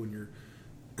school and you're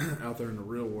out there in the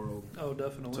real world? Oh,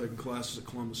 definitely. Taking classes at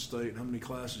Columbus State. How many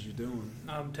classes you doing?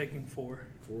 I'm taking 4.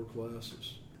 4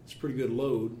 classes. It's a pretty good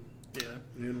load. Yeah.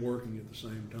 And working at the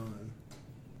same time.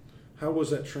 How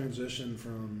was that transition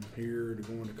from here to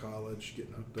going to college,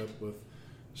 getting hooked up with,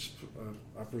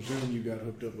 I presume you got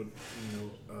hooked up with,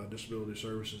 disability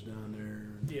services down there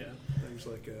and yeah, things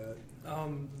like that.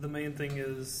 The main thing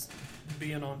is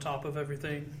being on top of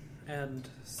everything and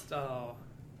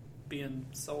being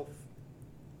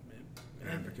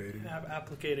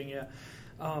applicating, yeah.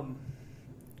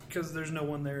 Because there's no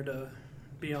one there to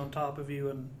be on top of you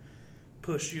and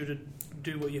push you to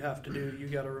do what you have to do. You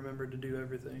got to remember to do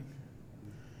everything.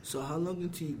 So how long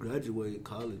until you graduate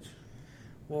college?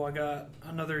 Well, I got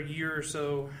another year or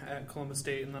so at Columbus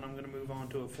State, and then I'm going to move on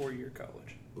to a 4-year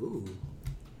college. Ooh.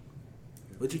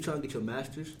 What you trying to get your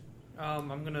master's? I'm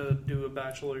going to do a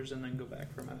bachelor's and then go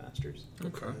back for my master's.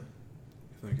 Okay. You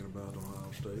thinking about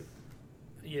Ohio State?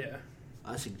 Yeah.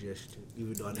 I suggest it,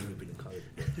 even though I've never been to college.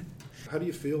 How do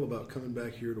you feel about coming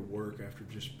back here to work after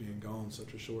just being gone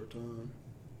such a short time?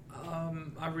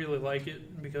 I really like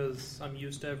it because I'm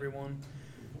used to everyone,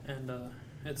 and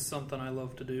it's something I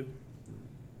love to do.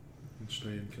 And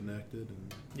staying connected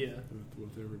and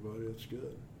with everybody, that's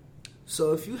good.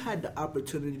 So if you had the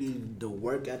opportunity to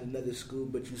work at another school,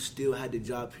 but you still had the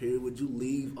job here, would you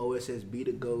leave OSSB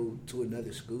to go to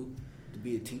another school to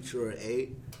be a teacher or an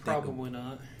aide? Probably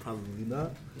not. Probably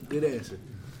not? Good answer.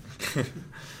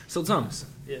 So, Thomas.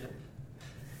 Yeah.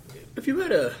 If you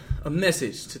had a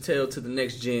message to tell to the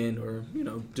next gen or,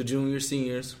 the juniors,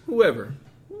 seniors, whoever,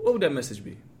 what would that message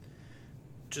be?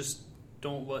 Just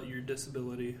don't let your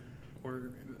disability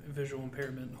or visual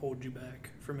impairment hold you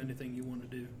back from anything you want to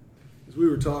do. As we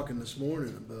were talking this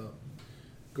morning about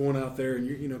going out there,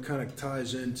 and kind of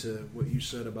ties into what you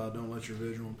said about don't let your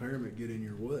visual impairment get in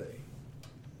your way,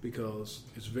 because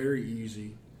it's very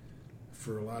easy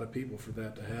for a lot of people for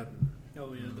that to happen.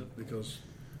 Oh yeah, because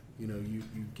you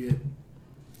get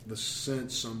the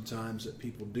sense sometimes that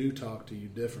people do talk to you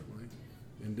differently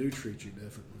and do treat you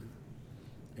differently,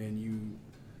 and you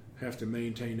have to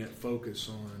maintain that focus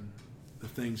on the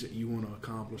things that you want to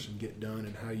accomplish and get done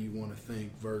and how you want to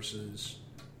think versus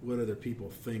what other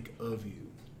people think of you,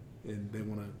 and they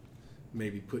want to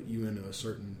maybe put you into a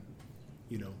certain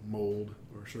mold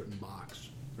or a certain box,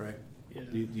 right? Yeah.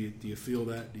 Do you feel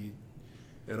that? Do you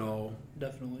at all?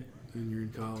 Definitely. When you're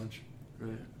in college,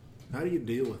 right? How do you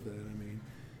deal with that? I mean,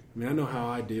 I know how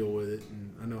I deal with it,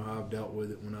 and I know how I've dealt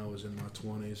with it when I was in my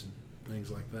 20s and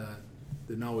things like that.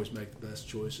 Didn't always make the best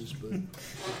choices, but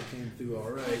I came through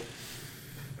all right.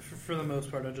 For the most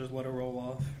part, I just let it roll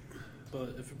off.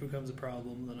 But if it becomes a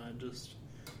problem, then I just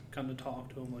kind of talk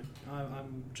to them like,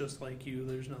 I'm just like you.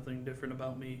 There's nothing different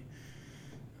about me.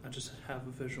 I just have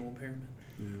a visual impairment.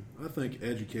 Yeah, I think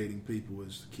educating people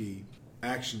is the key.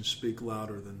 Actions speak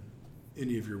louder than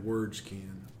any of your words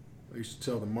can. I used to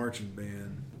tell the marching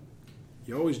band,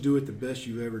 you always do it the best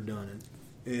you've ever done it.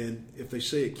 And if they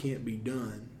say it can't be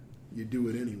done, you do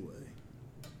it anyway.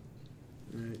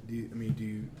 Right?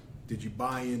 Do Did you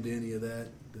buy into any of that?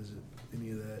 Does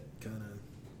any of that kind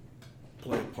of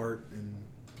play a part in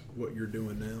what you're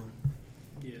doing now?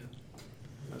 Yeah.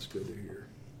 That's good to hear.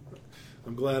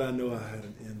 I'm glad I know I had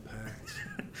an impact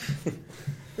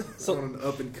on an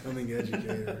up-and-coming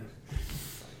educator.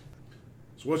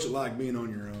 So what's it like being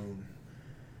on your own?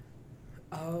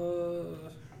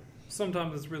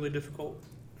 Sometimes it's really difficult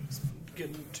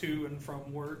getting to and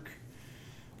from work,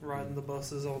 riding the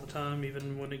buses all the time,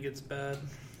 even when it gets bad,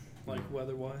 like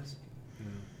weather-wise. Yeah.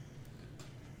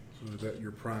 So is that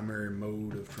your primary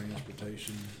mode of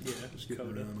transportation? Yeah, just getting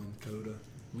Coda. around on Coda.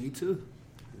 Me too.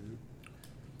 Yeah.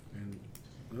 And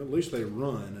well, at least they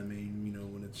run. I mean, you know,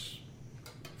 when it's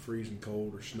freezing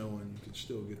cold or snowing, you can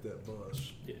still get that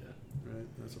bus. Yeah. Right?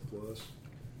 That's a plus.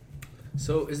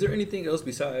 So, is there anything else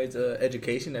besides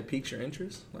education that piques your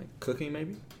interest? Like cooking,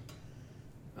 maybe?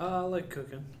 I like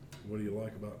cooking. What do you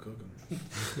like about cooking?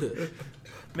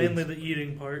 Mainly the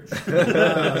eating part.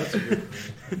 That's a good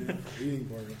thing. Yeah, eating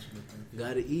part, that's a good thing.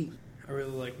 Gotta eat. I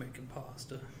really like making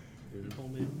pasta and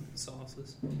homemade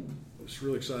sauces. It's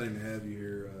really exciting to have you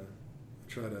here.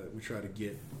 We try to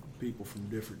get people from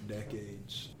different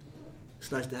decades.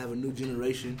 It's nice to have a new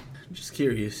generation. I'm just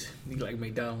curious. You like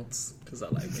McDonald's? Because I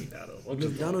like McDonald's.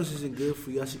 McDonald's isn't good for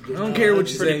you. I don't care what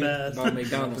you say bad. about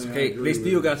McDonald's. I Okay, agree they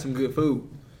still with got you. some good food.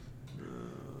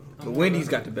 But Wendy's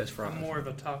got the best fries. I'm more of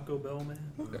a Taco Bell man.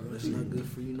 That's not good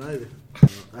for you neither.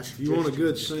 If you want a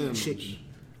good sandwich, chicken.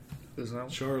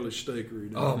 Charlie's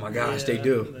Steakery. Oh my gosh, they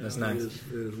do. That's nice. It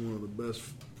is one of the best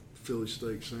Philly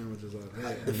steak sandwiches I've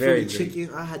had. The Very Philly good.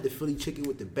 chicken. I had the Philly chicken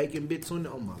with the bacon bits on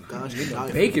it. Oh my gosh,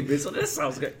 Bacon bits. So that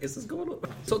sounds good. Is this going on?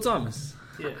 So Thomas,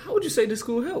 how would you say this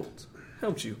school helped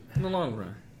you in the long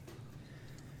run?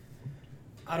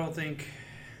 I don't think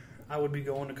I would be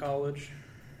going to college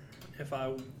if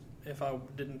I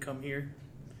didn't come here,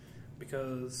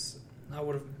 because I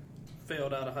would have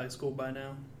failed out of high school by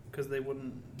now because they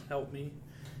wouldn't help me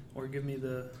or give me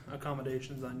the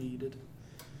accommodations I needed.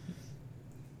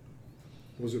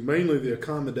 Was it mainly the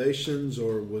accommodations,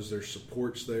 or was there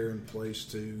supports there in place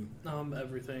too?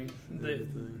 Everything.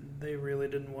 They really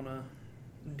didn't want to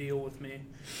deal with me.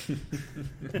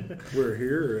 We're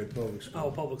here or at public school?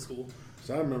 Oh, public school.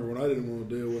 So I remember when I didn't want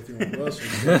to deal with you on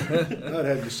buses, I'd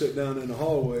have you sit down in the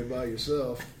hallway by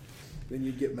yourself. Then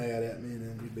you'd get mad at me, and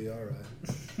then you'd be all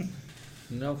right.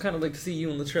 You know, I'd kind of like to see you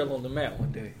and Latrell on the mat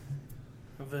one day.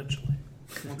 Eventually,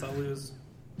 once I lose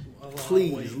a lot of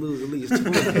Please weight. lose at least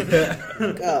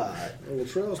 20. God. Well,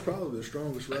 Latrell's probably the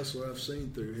strongest wrestler I've seen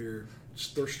through here,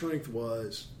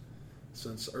 strength-wise,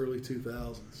 since early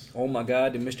 2000s. Oh my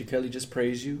God, did Mr. Kelly just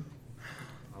praise you?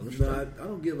 I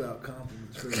don't give out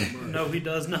compliments very much. No, he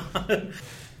does not.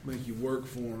 Make you work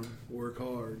for him, work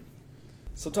hard.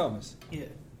 So Thomas, Yeah.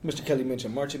 Mr. Kelly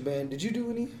mentioned marching band. Did you do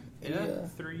any? Yeah,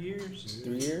 3 years.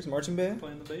 3 years marching band.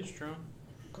 Playing the bass drum.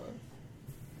 Okay.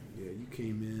 Yeah, you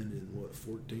came in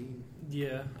 14?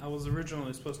 Yeah, I was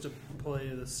originally supposed to play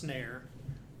the snare,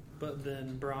 but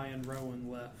then Brian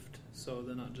Rowan left, so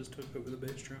then I just took over the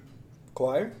bass drum.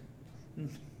 Choir?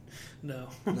 No.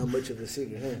 Not much of a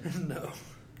singer, huh? No.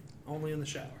 Only in the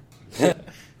shower.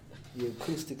 Your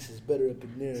acoustics is better up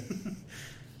in there.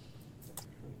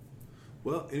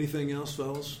 Well, anything else,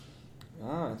 fellas?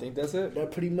 I think that's it.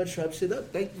 That pretty much wraps it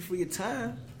up. Thank you for your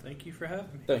time. Thank you for having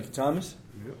me. Thank you, Thomas.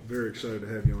 Yep, very excited to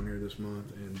have you on here this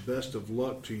month, and best of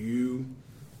luck to you.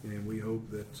 And we hope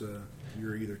that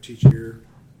you're either teaching here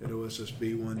at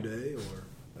OSSB one day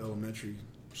or elementary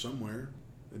somewhere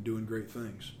and doing great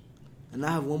things. And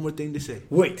I have one more thing to say.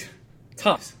 Wait,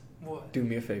 Thomas. What? Do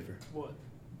me a favor. What?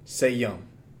 Say young.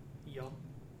 Young?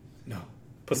 No.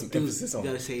 Put some emphasis on You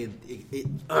it. gotta say it.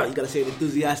 You gotta say it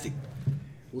enthusiastic.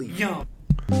 Young.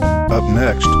 Up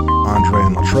next, Andre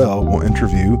and Latrell will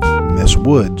interview Miss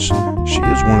Woods. She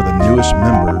is one of the newest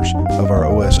members of our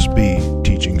OSSB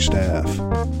teaching staff.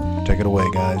 Take it away,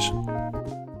 guys.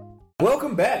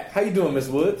 Welcome back. How you doing, Miss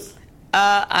Woods?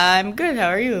 I'm good. How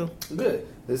are you? Good.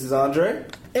 This is Andre.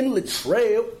 And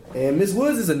Latrell. And Miss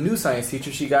Woods is a new science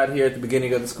teacher. She got here at the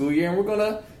beginning of the school year, and we're going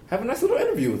to have a nice little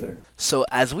interview with her. So,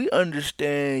 as we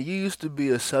understand, you used to be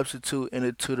a substitute and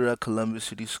a tutor at Columbus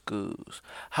City Schools.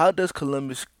 How does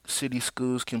Columbus City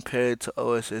Schools compare to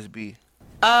OSSB?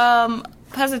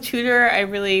 As a tutor, I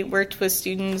really worked with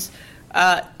students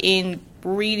in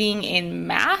reading and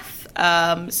math.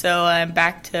 So I'm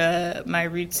back to my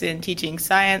roots in teaching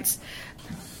science.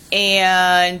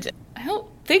 And I don't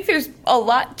think there's a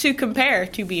lot to compare,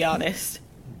 to be honest.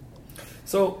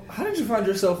 So, how did you find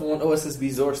yourself on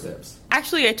OSSB's doorsteps?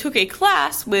 Actually, I took a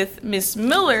class with Miss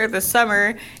Miller this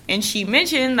summer, and she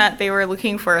mentioned that they were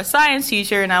looking for a science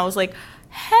teacher, and I was like,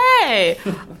 hey,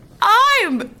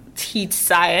 I'm teach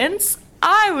science.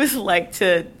 I would like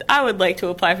to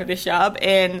apply for this job,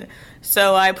 and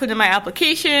so I put in my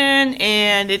application,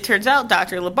 and it turns out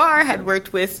Dr. Labar had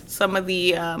worked with some of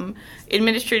the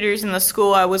administrators in the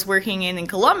school I was working in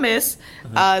Columbus,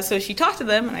 so she talked to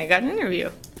them, and I got an interview.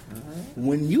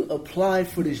 When you applied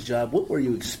for this job, what were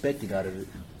you expecting out of it?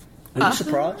 Were you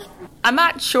surprised? I'm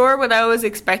not sure what I was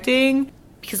expecting,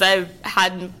 because I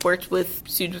hadn't worked with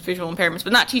students with visual impairments,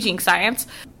 but not teaching science.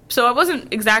 So I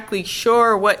wasn't exactly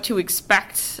sure what to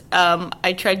expect.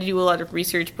 I tried to do a lot of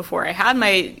research before I had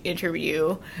my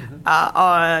interview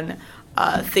on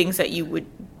things that you would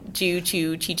do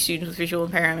to teach students with visual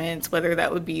impairments, whether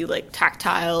that would be like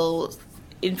tactile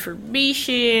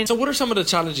information. So what are some of the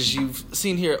challenges you've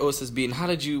seen here at OSSB, and how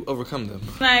did you overcome them?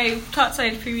 When I taught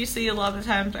science previously, a lot of the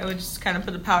times I would just kind of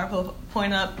put a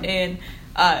PowerPoint up and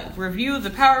review the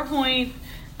PowerPoint.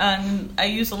 I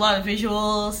use a lot of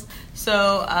visuals,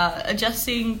 so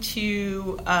adjusting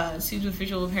to students with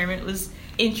visual impairment was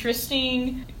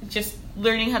interesting. Just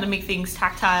learning how to make things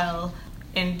tactile,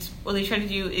 and what they try to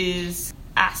do is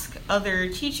ask other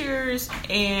teachers,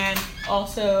 and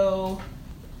also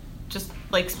just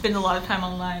like spend a lot of time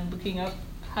online looking up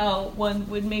how one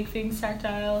would make things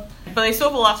tactile. But I still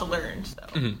have a lot to learn.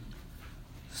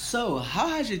 So, how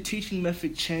has your teaching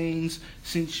method changed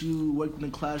since you worked in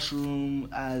the classroom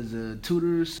as a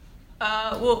tutor?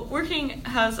 Well, working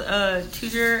as a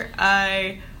tutor,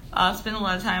 I spend a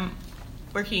lot of time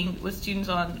working with students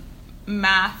on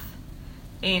math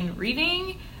and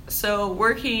reading. So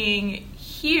working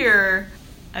here,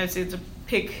 I would say to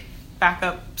pick back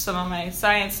up some of my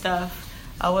science stuff,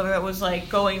 whether that was like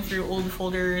going through old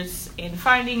folders and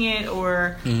finding it,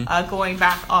 or going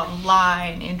back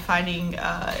online and finding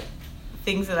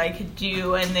things that I could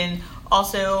do, and then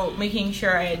also making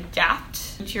sure I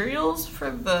adapt materials for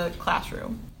the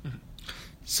classroom.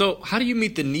 So how do you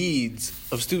meet the needs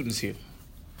of students here?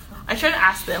 I try to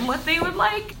ask them what they would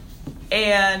like,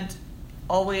 and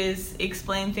always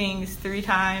explain things 3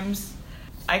 times.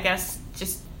 I guess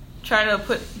just try to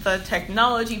put the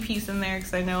technology piece in there,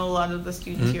 because I know a lot of the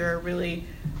students here are really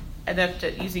adept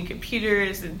at using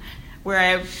computers, and where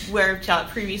I've taught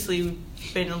previously,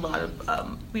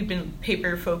 we've been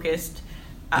paper focused,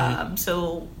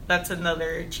 so that's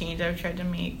another change I've tried to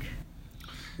make.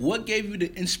 What gave you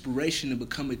the inspiration to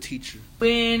become a teacher?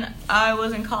 When I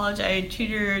was in college, I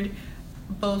tutored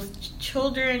both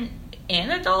children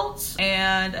and adults,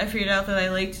 and I figured out that I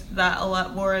liked that a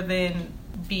lot more than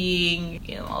being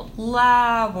in a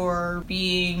lab or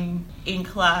being in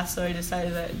class, so I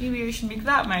decided that maybe I should make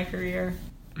that my career.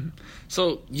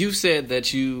 So you said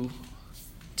that you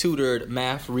tutored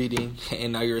math, reading,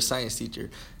 and now you're a science teacher.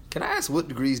 Can I ask, what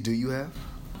degrees do you have?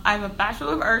 I have a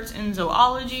Bachelor of Arts in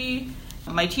Zoology.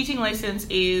 My teaching license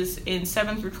is in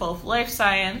 7th through 12th Life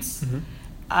Science.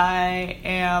 I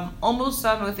am almost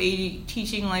done with a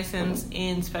teaching license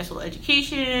in special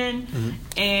education,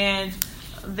 and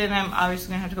then I'm obviously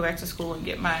going to have to go back to school and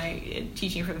get my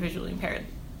teaching for the visually impaired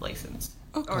license.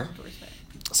 Okay. Or endorsement.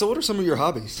 So what are some of your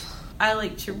hobbies? I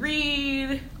like to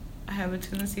read. I have a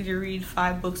tendency to read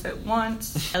 5 books at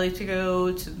once. I like to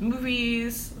go to the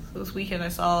movies. Last weekend I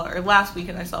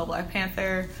saw Black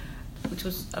Panther, which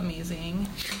was amazing.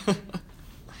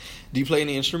 Do you play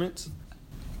any instruments?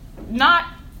 Not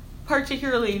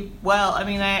particularly well. I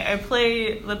mean, I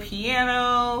play the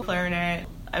piano, clarinet.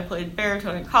 I played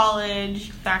baritone in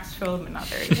college, saxophone, but not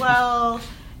very well.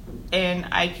 And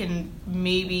I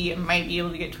might be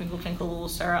able to get Twinkle Twinkle Little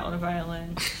Star out on a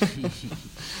violin.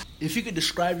 If you could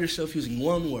describe yourself using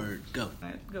one word, go.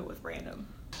 I'd go with random.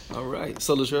 All right.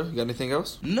 So, Latrell, you got anything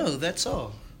else? No, that's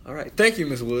all. All right. Thank you,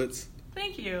 Ms. Woods.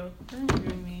 Thank you for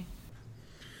interviewing me.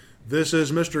 This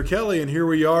is Mr. Kelly, and here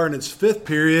we are in its 5th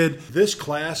period. This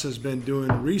class has been doing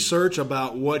research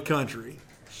about what country?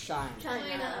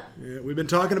 China. Yeah, we've been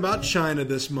talking about China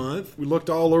this month. We looked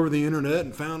all over the internet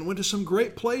and went to some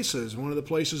great places. One of the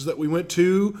places that we went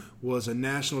to was a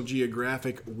National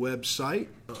Geographic website.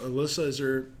 Alyssa, is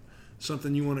there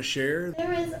something you want to share? There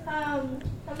was on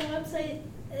the website,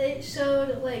 it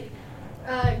showed like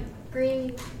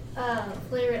green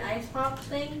flavored ice pop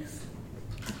things.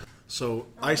 So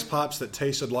ice pops that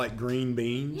tasted like green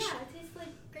beans? Yeah, it tasted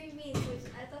like green beans,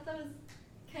 which I thought that was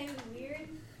kind of weird.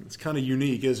 It's kind of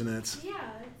unique, isn't it? Yeah,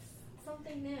 it's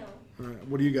something new. All right,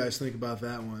 what do you guys think about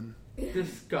that one?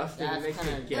 Disgusting. It makes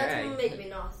me gag. That's gonna make me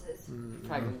nauseous.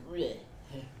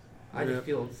 I just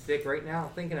feel sick right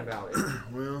now thinking about it.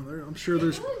 Well, I'm sure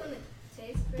there's.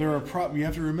 You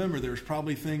have to remember, there's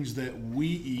probably things that we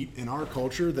eat in our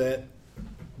culture that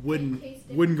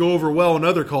wouldn't go over well in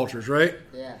other cultures, right?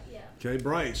 Yeah. Okay,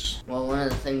 Bryce. Well, one of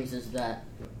the things is that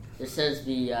It says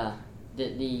the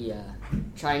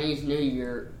Chinese New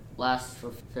Year lasts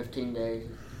for 15 days.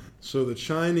 So the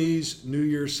Chinese New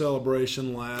Year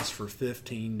celebration lasts for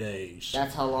 15 days.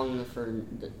 That's how long for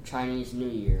the Chinese New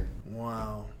Year.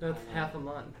 Wow. That's half a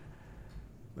month.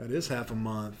 That is half a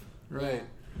month. Right. Yeah.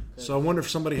 So I wonder if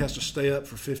somebody has to stay up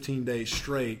for 15 days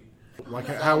straight. Like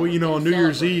how we, on New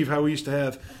Year's Eve, how we used to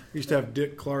have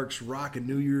Dick Clark's Rockin'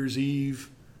 New Year's Eve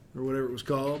or whatever it was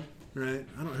called, right?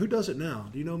 I don't know. Who does it now?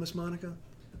 Do you know, Miss Monica?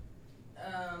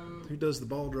 Who does the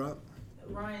ball drop?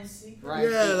 Ryan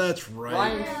Seacrest. Yeah, that's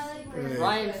right.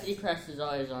 Ryan Seacrest is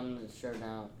always on the show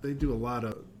now. They do a lot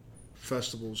of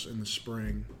festivals in the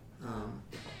spring.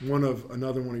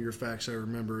 Another one of your facts I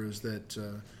remember is that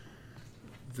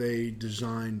they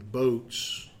designed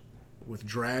boats with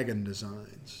dragon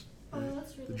designs. Oh,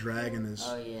 that's really The dragon is.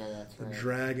 Oh yeah, that's right. The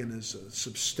dragon is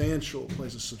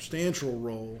plays a substantial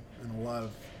role in a lot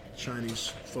of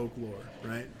Chinese folklore,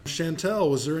 right? Chantel,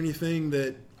 was there anything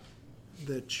that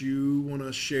you want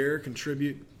to share,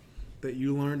 contribute, that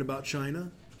you learned about China?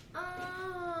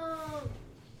 How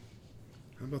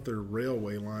about their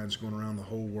railway lines going around the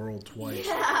whole world twice?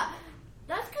 Yeah,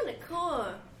 that's kind of cool.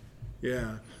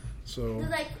 Yeah, so.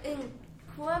 Like in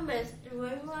Columbus, the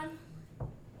road one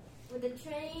with the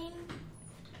train.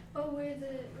 Oh, where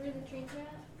the trains are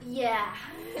at? Yeah.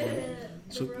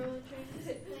 So- the railroad trains.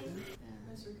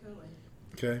 Mr. Cooley.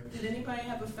 Okay. Did anybody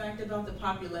have a fact about the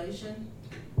population?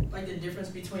 Like the difference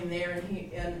between there and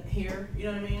here? You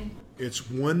know what I mean? It's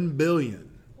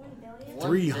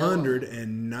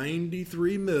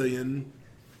 1,393,783,783,000.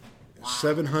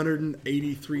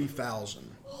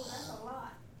 783,000. Oh, that's a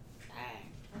lot.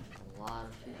 A lot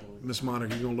of people. Miss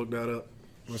Monica, you gonna look that up?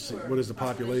 What is the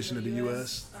population of the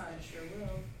U.S.? I sure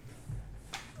will.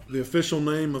 The official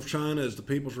name of China is the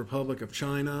People's Republic of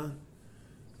China.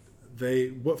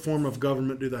 What form of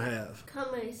government do they have?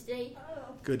 Communist state.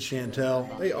 Good,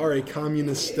 Chantel. They are a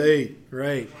communist state,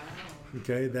 right?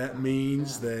 Okay, that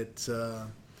means that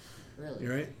Really?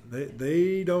 right.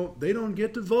 They don't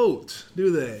get to vote, do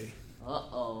they?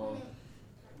 Uh-oh. All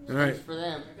right. Thanks for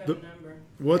them. I got a number.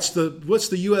 What's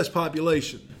the U.S.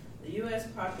 population? The U.S.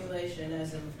 population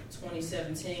as of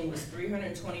 2017 was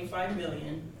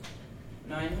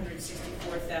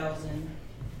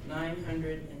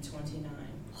 325,964,929.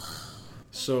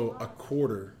 So a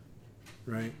quarter,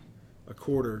 right? A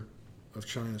quarter of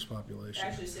China's population. It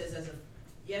actually says as of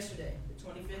yesterday, the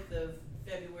 25th of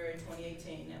February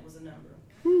 2018, that was the number.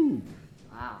 Whew.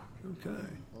 Wow. Okay.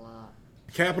 A lot.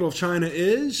 The capital of China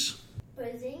is?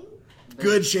 Beijing.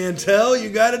 Good, Chantel. You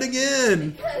got it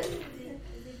again.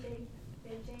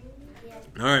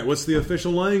 All right. What's the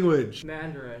official language?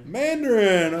 Mandarin.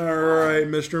 Mandarin. All right,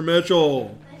 Mr.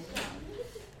 Mitchell.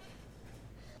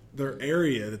 Their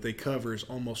area that they cover is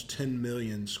almost 10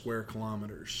 million square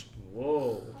kilometers.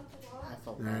 Whoa. That's a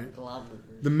lot Right. of kilometers.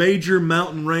 The major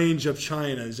mountain range of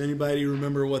China. Does anybody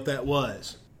remember what that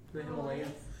was? The Himalayas.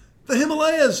 The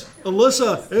Himalayas.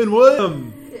 Alyssa and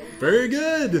William. Very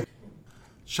good.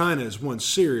 China is one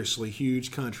seriously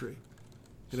huge country.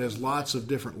 It has lots of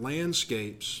different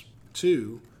landscapes,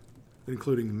 too,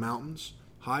 including mountains,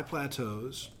 high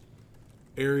plateaus,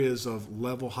 areas of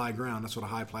level high ground. That's what a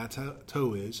high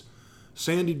plateau is.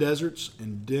 Sandy deserts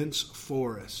and dense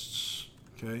forests.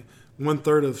 Okay,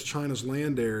 1/3 of China's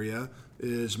land area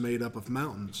is made up of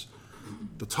mountains.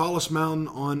 The tallest mountain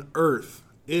on Earth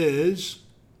is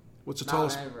what's the Mount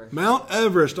tallest? Everest. Mount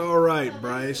Everest. All right,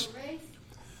 Bryce.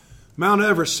 Mount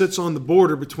Everest sits on the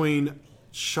border between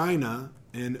China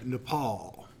and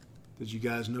Nepal. Did you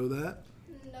guys know that?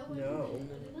 No.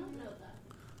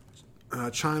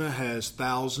 China has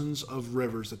thousands of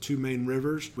rivers. The two main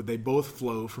rivers, but they both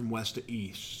flow from west to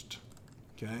east.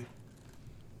 Okay?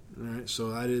 All right,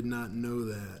 so I did not know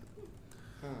that.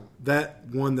 That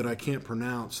one that I can't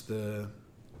pronounce, the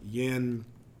Yanganges,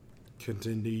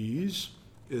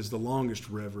 is the longest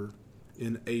river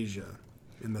in Asia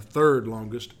and the third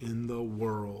longest in the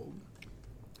world.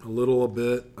 A little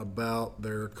bit about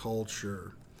their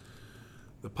culture.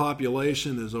 The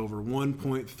population is over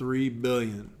 1.3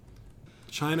 billion.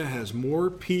 China has more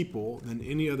people than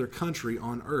any other country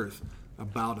on Earth.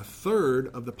 About 1/3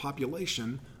 of the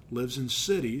population lives in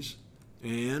cities,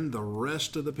 and the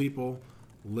rest of the people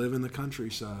live in the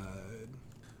countryside.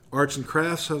 Arts and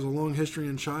crafts has a long history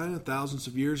in China. Thousands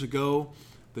of years ago,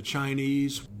 the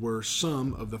Chinese were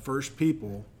some of the first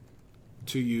people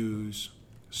to use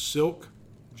silk,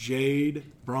 jade,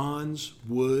 bronze,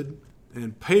 wood,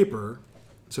 and paper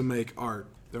to make art.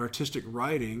 The artistic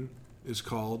writing is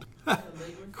called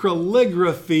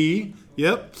calligraphy.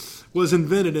 Yep, was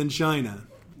invented in China.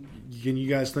 Can you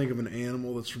guys think of an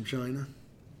animal that's from China?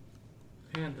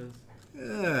 Pandas.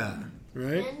 Yeah,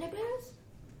 right? Panda bears?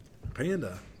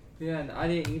 Panda. Yeah, and I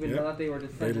didn't even know that they were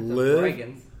descendants of live,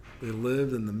 dragons. They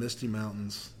lived in the misty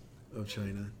mountains of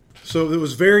China. So it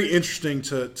was very interesting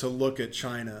to look at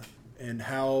China and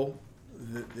how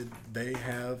they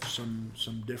have some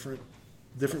different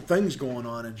things going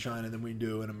on in China than we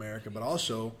do in America, but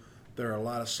also there are a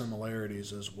lot of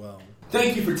similarities as well.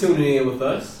 Thank you for tuning in with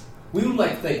us. We would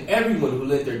like to thank everyone who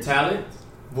lent their talent,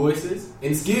 voices,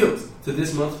 and skills to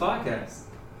this month's podcast.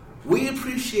 We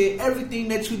appreciate everything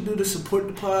that you do to support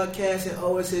the podcast at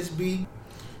OSSB.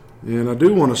 And I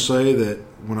do want to say that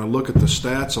when I look at the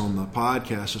stats on the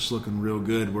podcast, it's looking real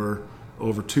good. We're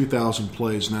over 2,000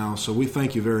 plays now, so we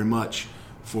thank you very much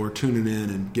for tuning in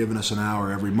and giving us an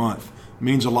hour every month. It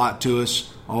means a lot to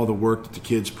us, all the work that the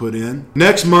kids put in.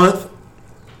 Next month,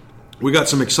 we got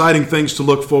some exciting things to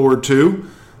look forward to.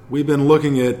 We've been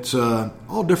looking at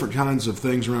all different kinds of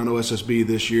things around OSSB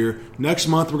this year. Next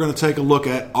month, we're going to take a look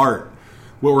at art,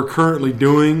 what we're currently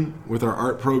doing with our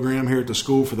art program here at the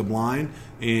School for the Blind,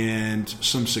 and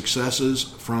some successes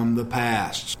from the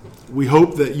past. We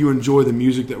hope that you enjoy the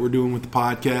music that we're doing with the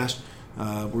podcast.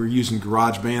 We're using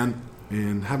GarageBand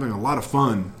and having a lot of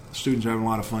fun. Students are having a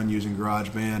lot of fun using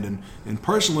GarageBand, and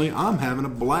personally, I'm having a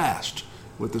blast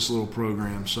with this little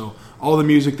program. So all the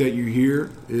music that you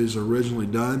hear is originally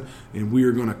done, and we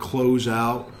are going to close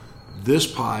out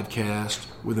this podcast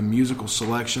with a musical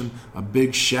selection. A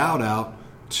big shout out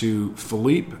to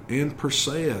Philippe and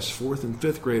Perseus, 4th and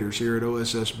 5th graders here at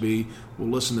OSSB. We'll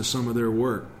listen to some of their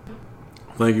work.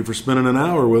 Thank you for spending an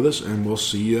hour with us, and we'll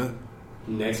see you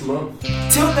next month.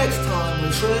 Till next time,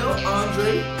 Latrell,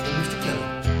 Andre, and Mr. Kelly.